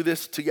have to do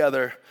this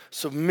together.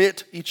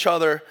 Submit each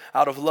other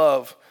out of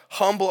love.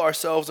 Humble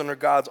ourselves under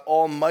God's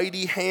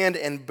almighty hand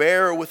and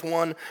bear with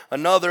one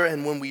another.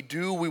 And when we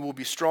do, we will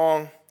be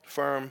strong,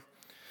 firm,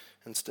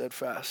 and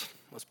steadfast.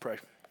 Let's pray.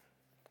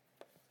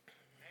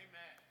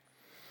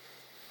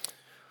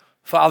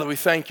 Father, we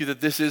thank you that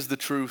this is the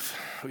truth.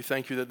 We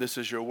thank you that this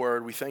is your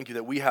word. We thank you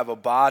that we have a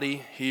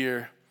body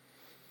here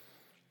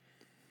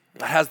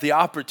that has the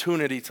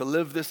opportunity to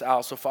live this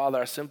out. So,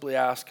 Father, I simply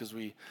ask as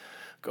we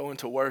go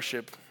into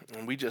worship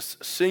and we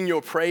just sing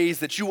your praise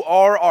that you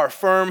are our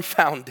firm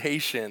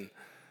foundation,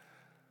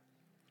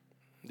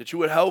 that you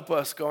would help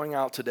us going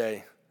out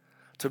today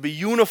to be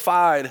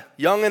unified,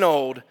 young and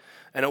old,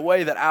 in a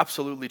way that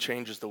absolutely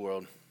changes the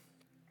world.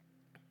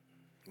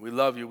 We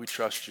love you. We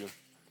trust you.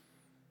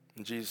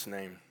 In Jesus'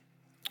 name,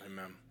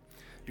 amen.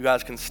 You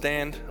guys can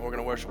stand, and we're going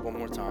to worship one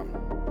more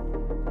time.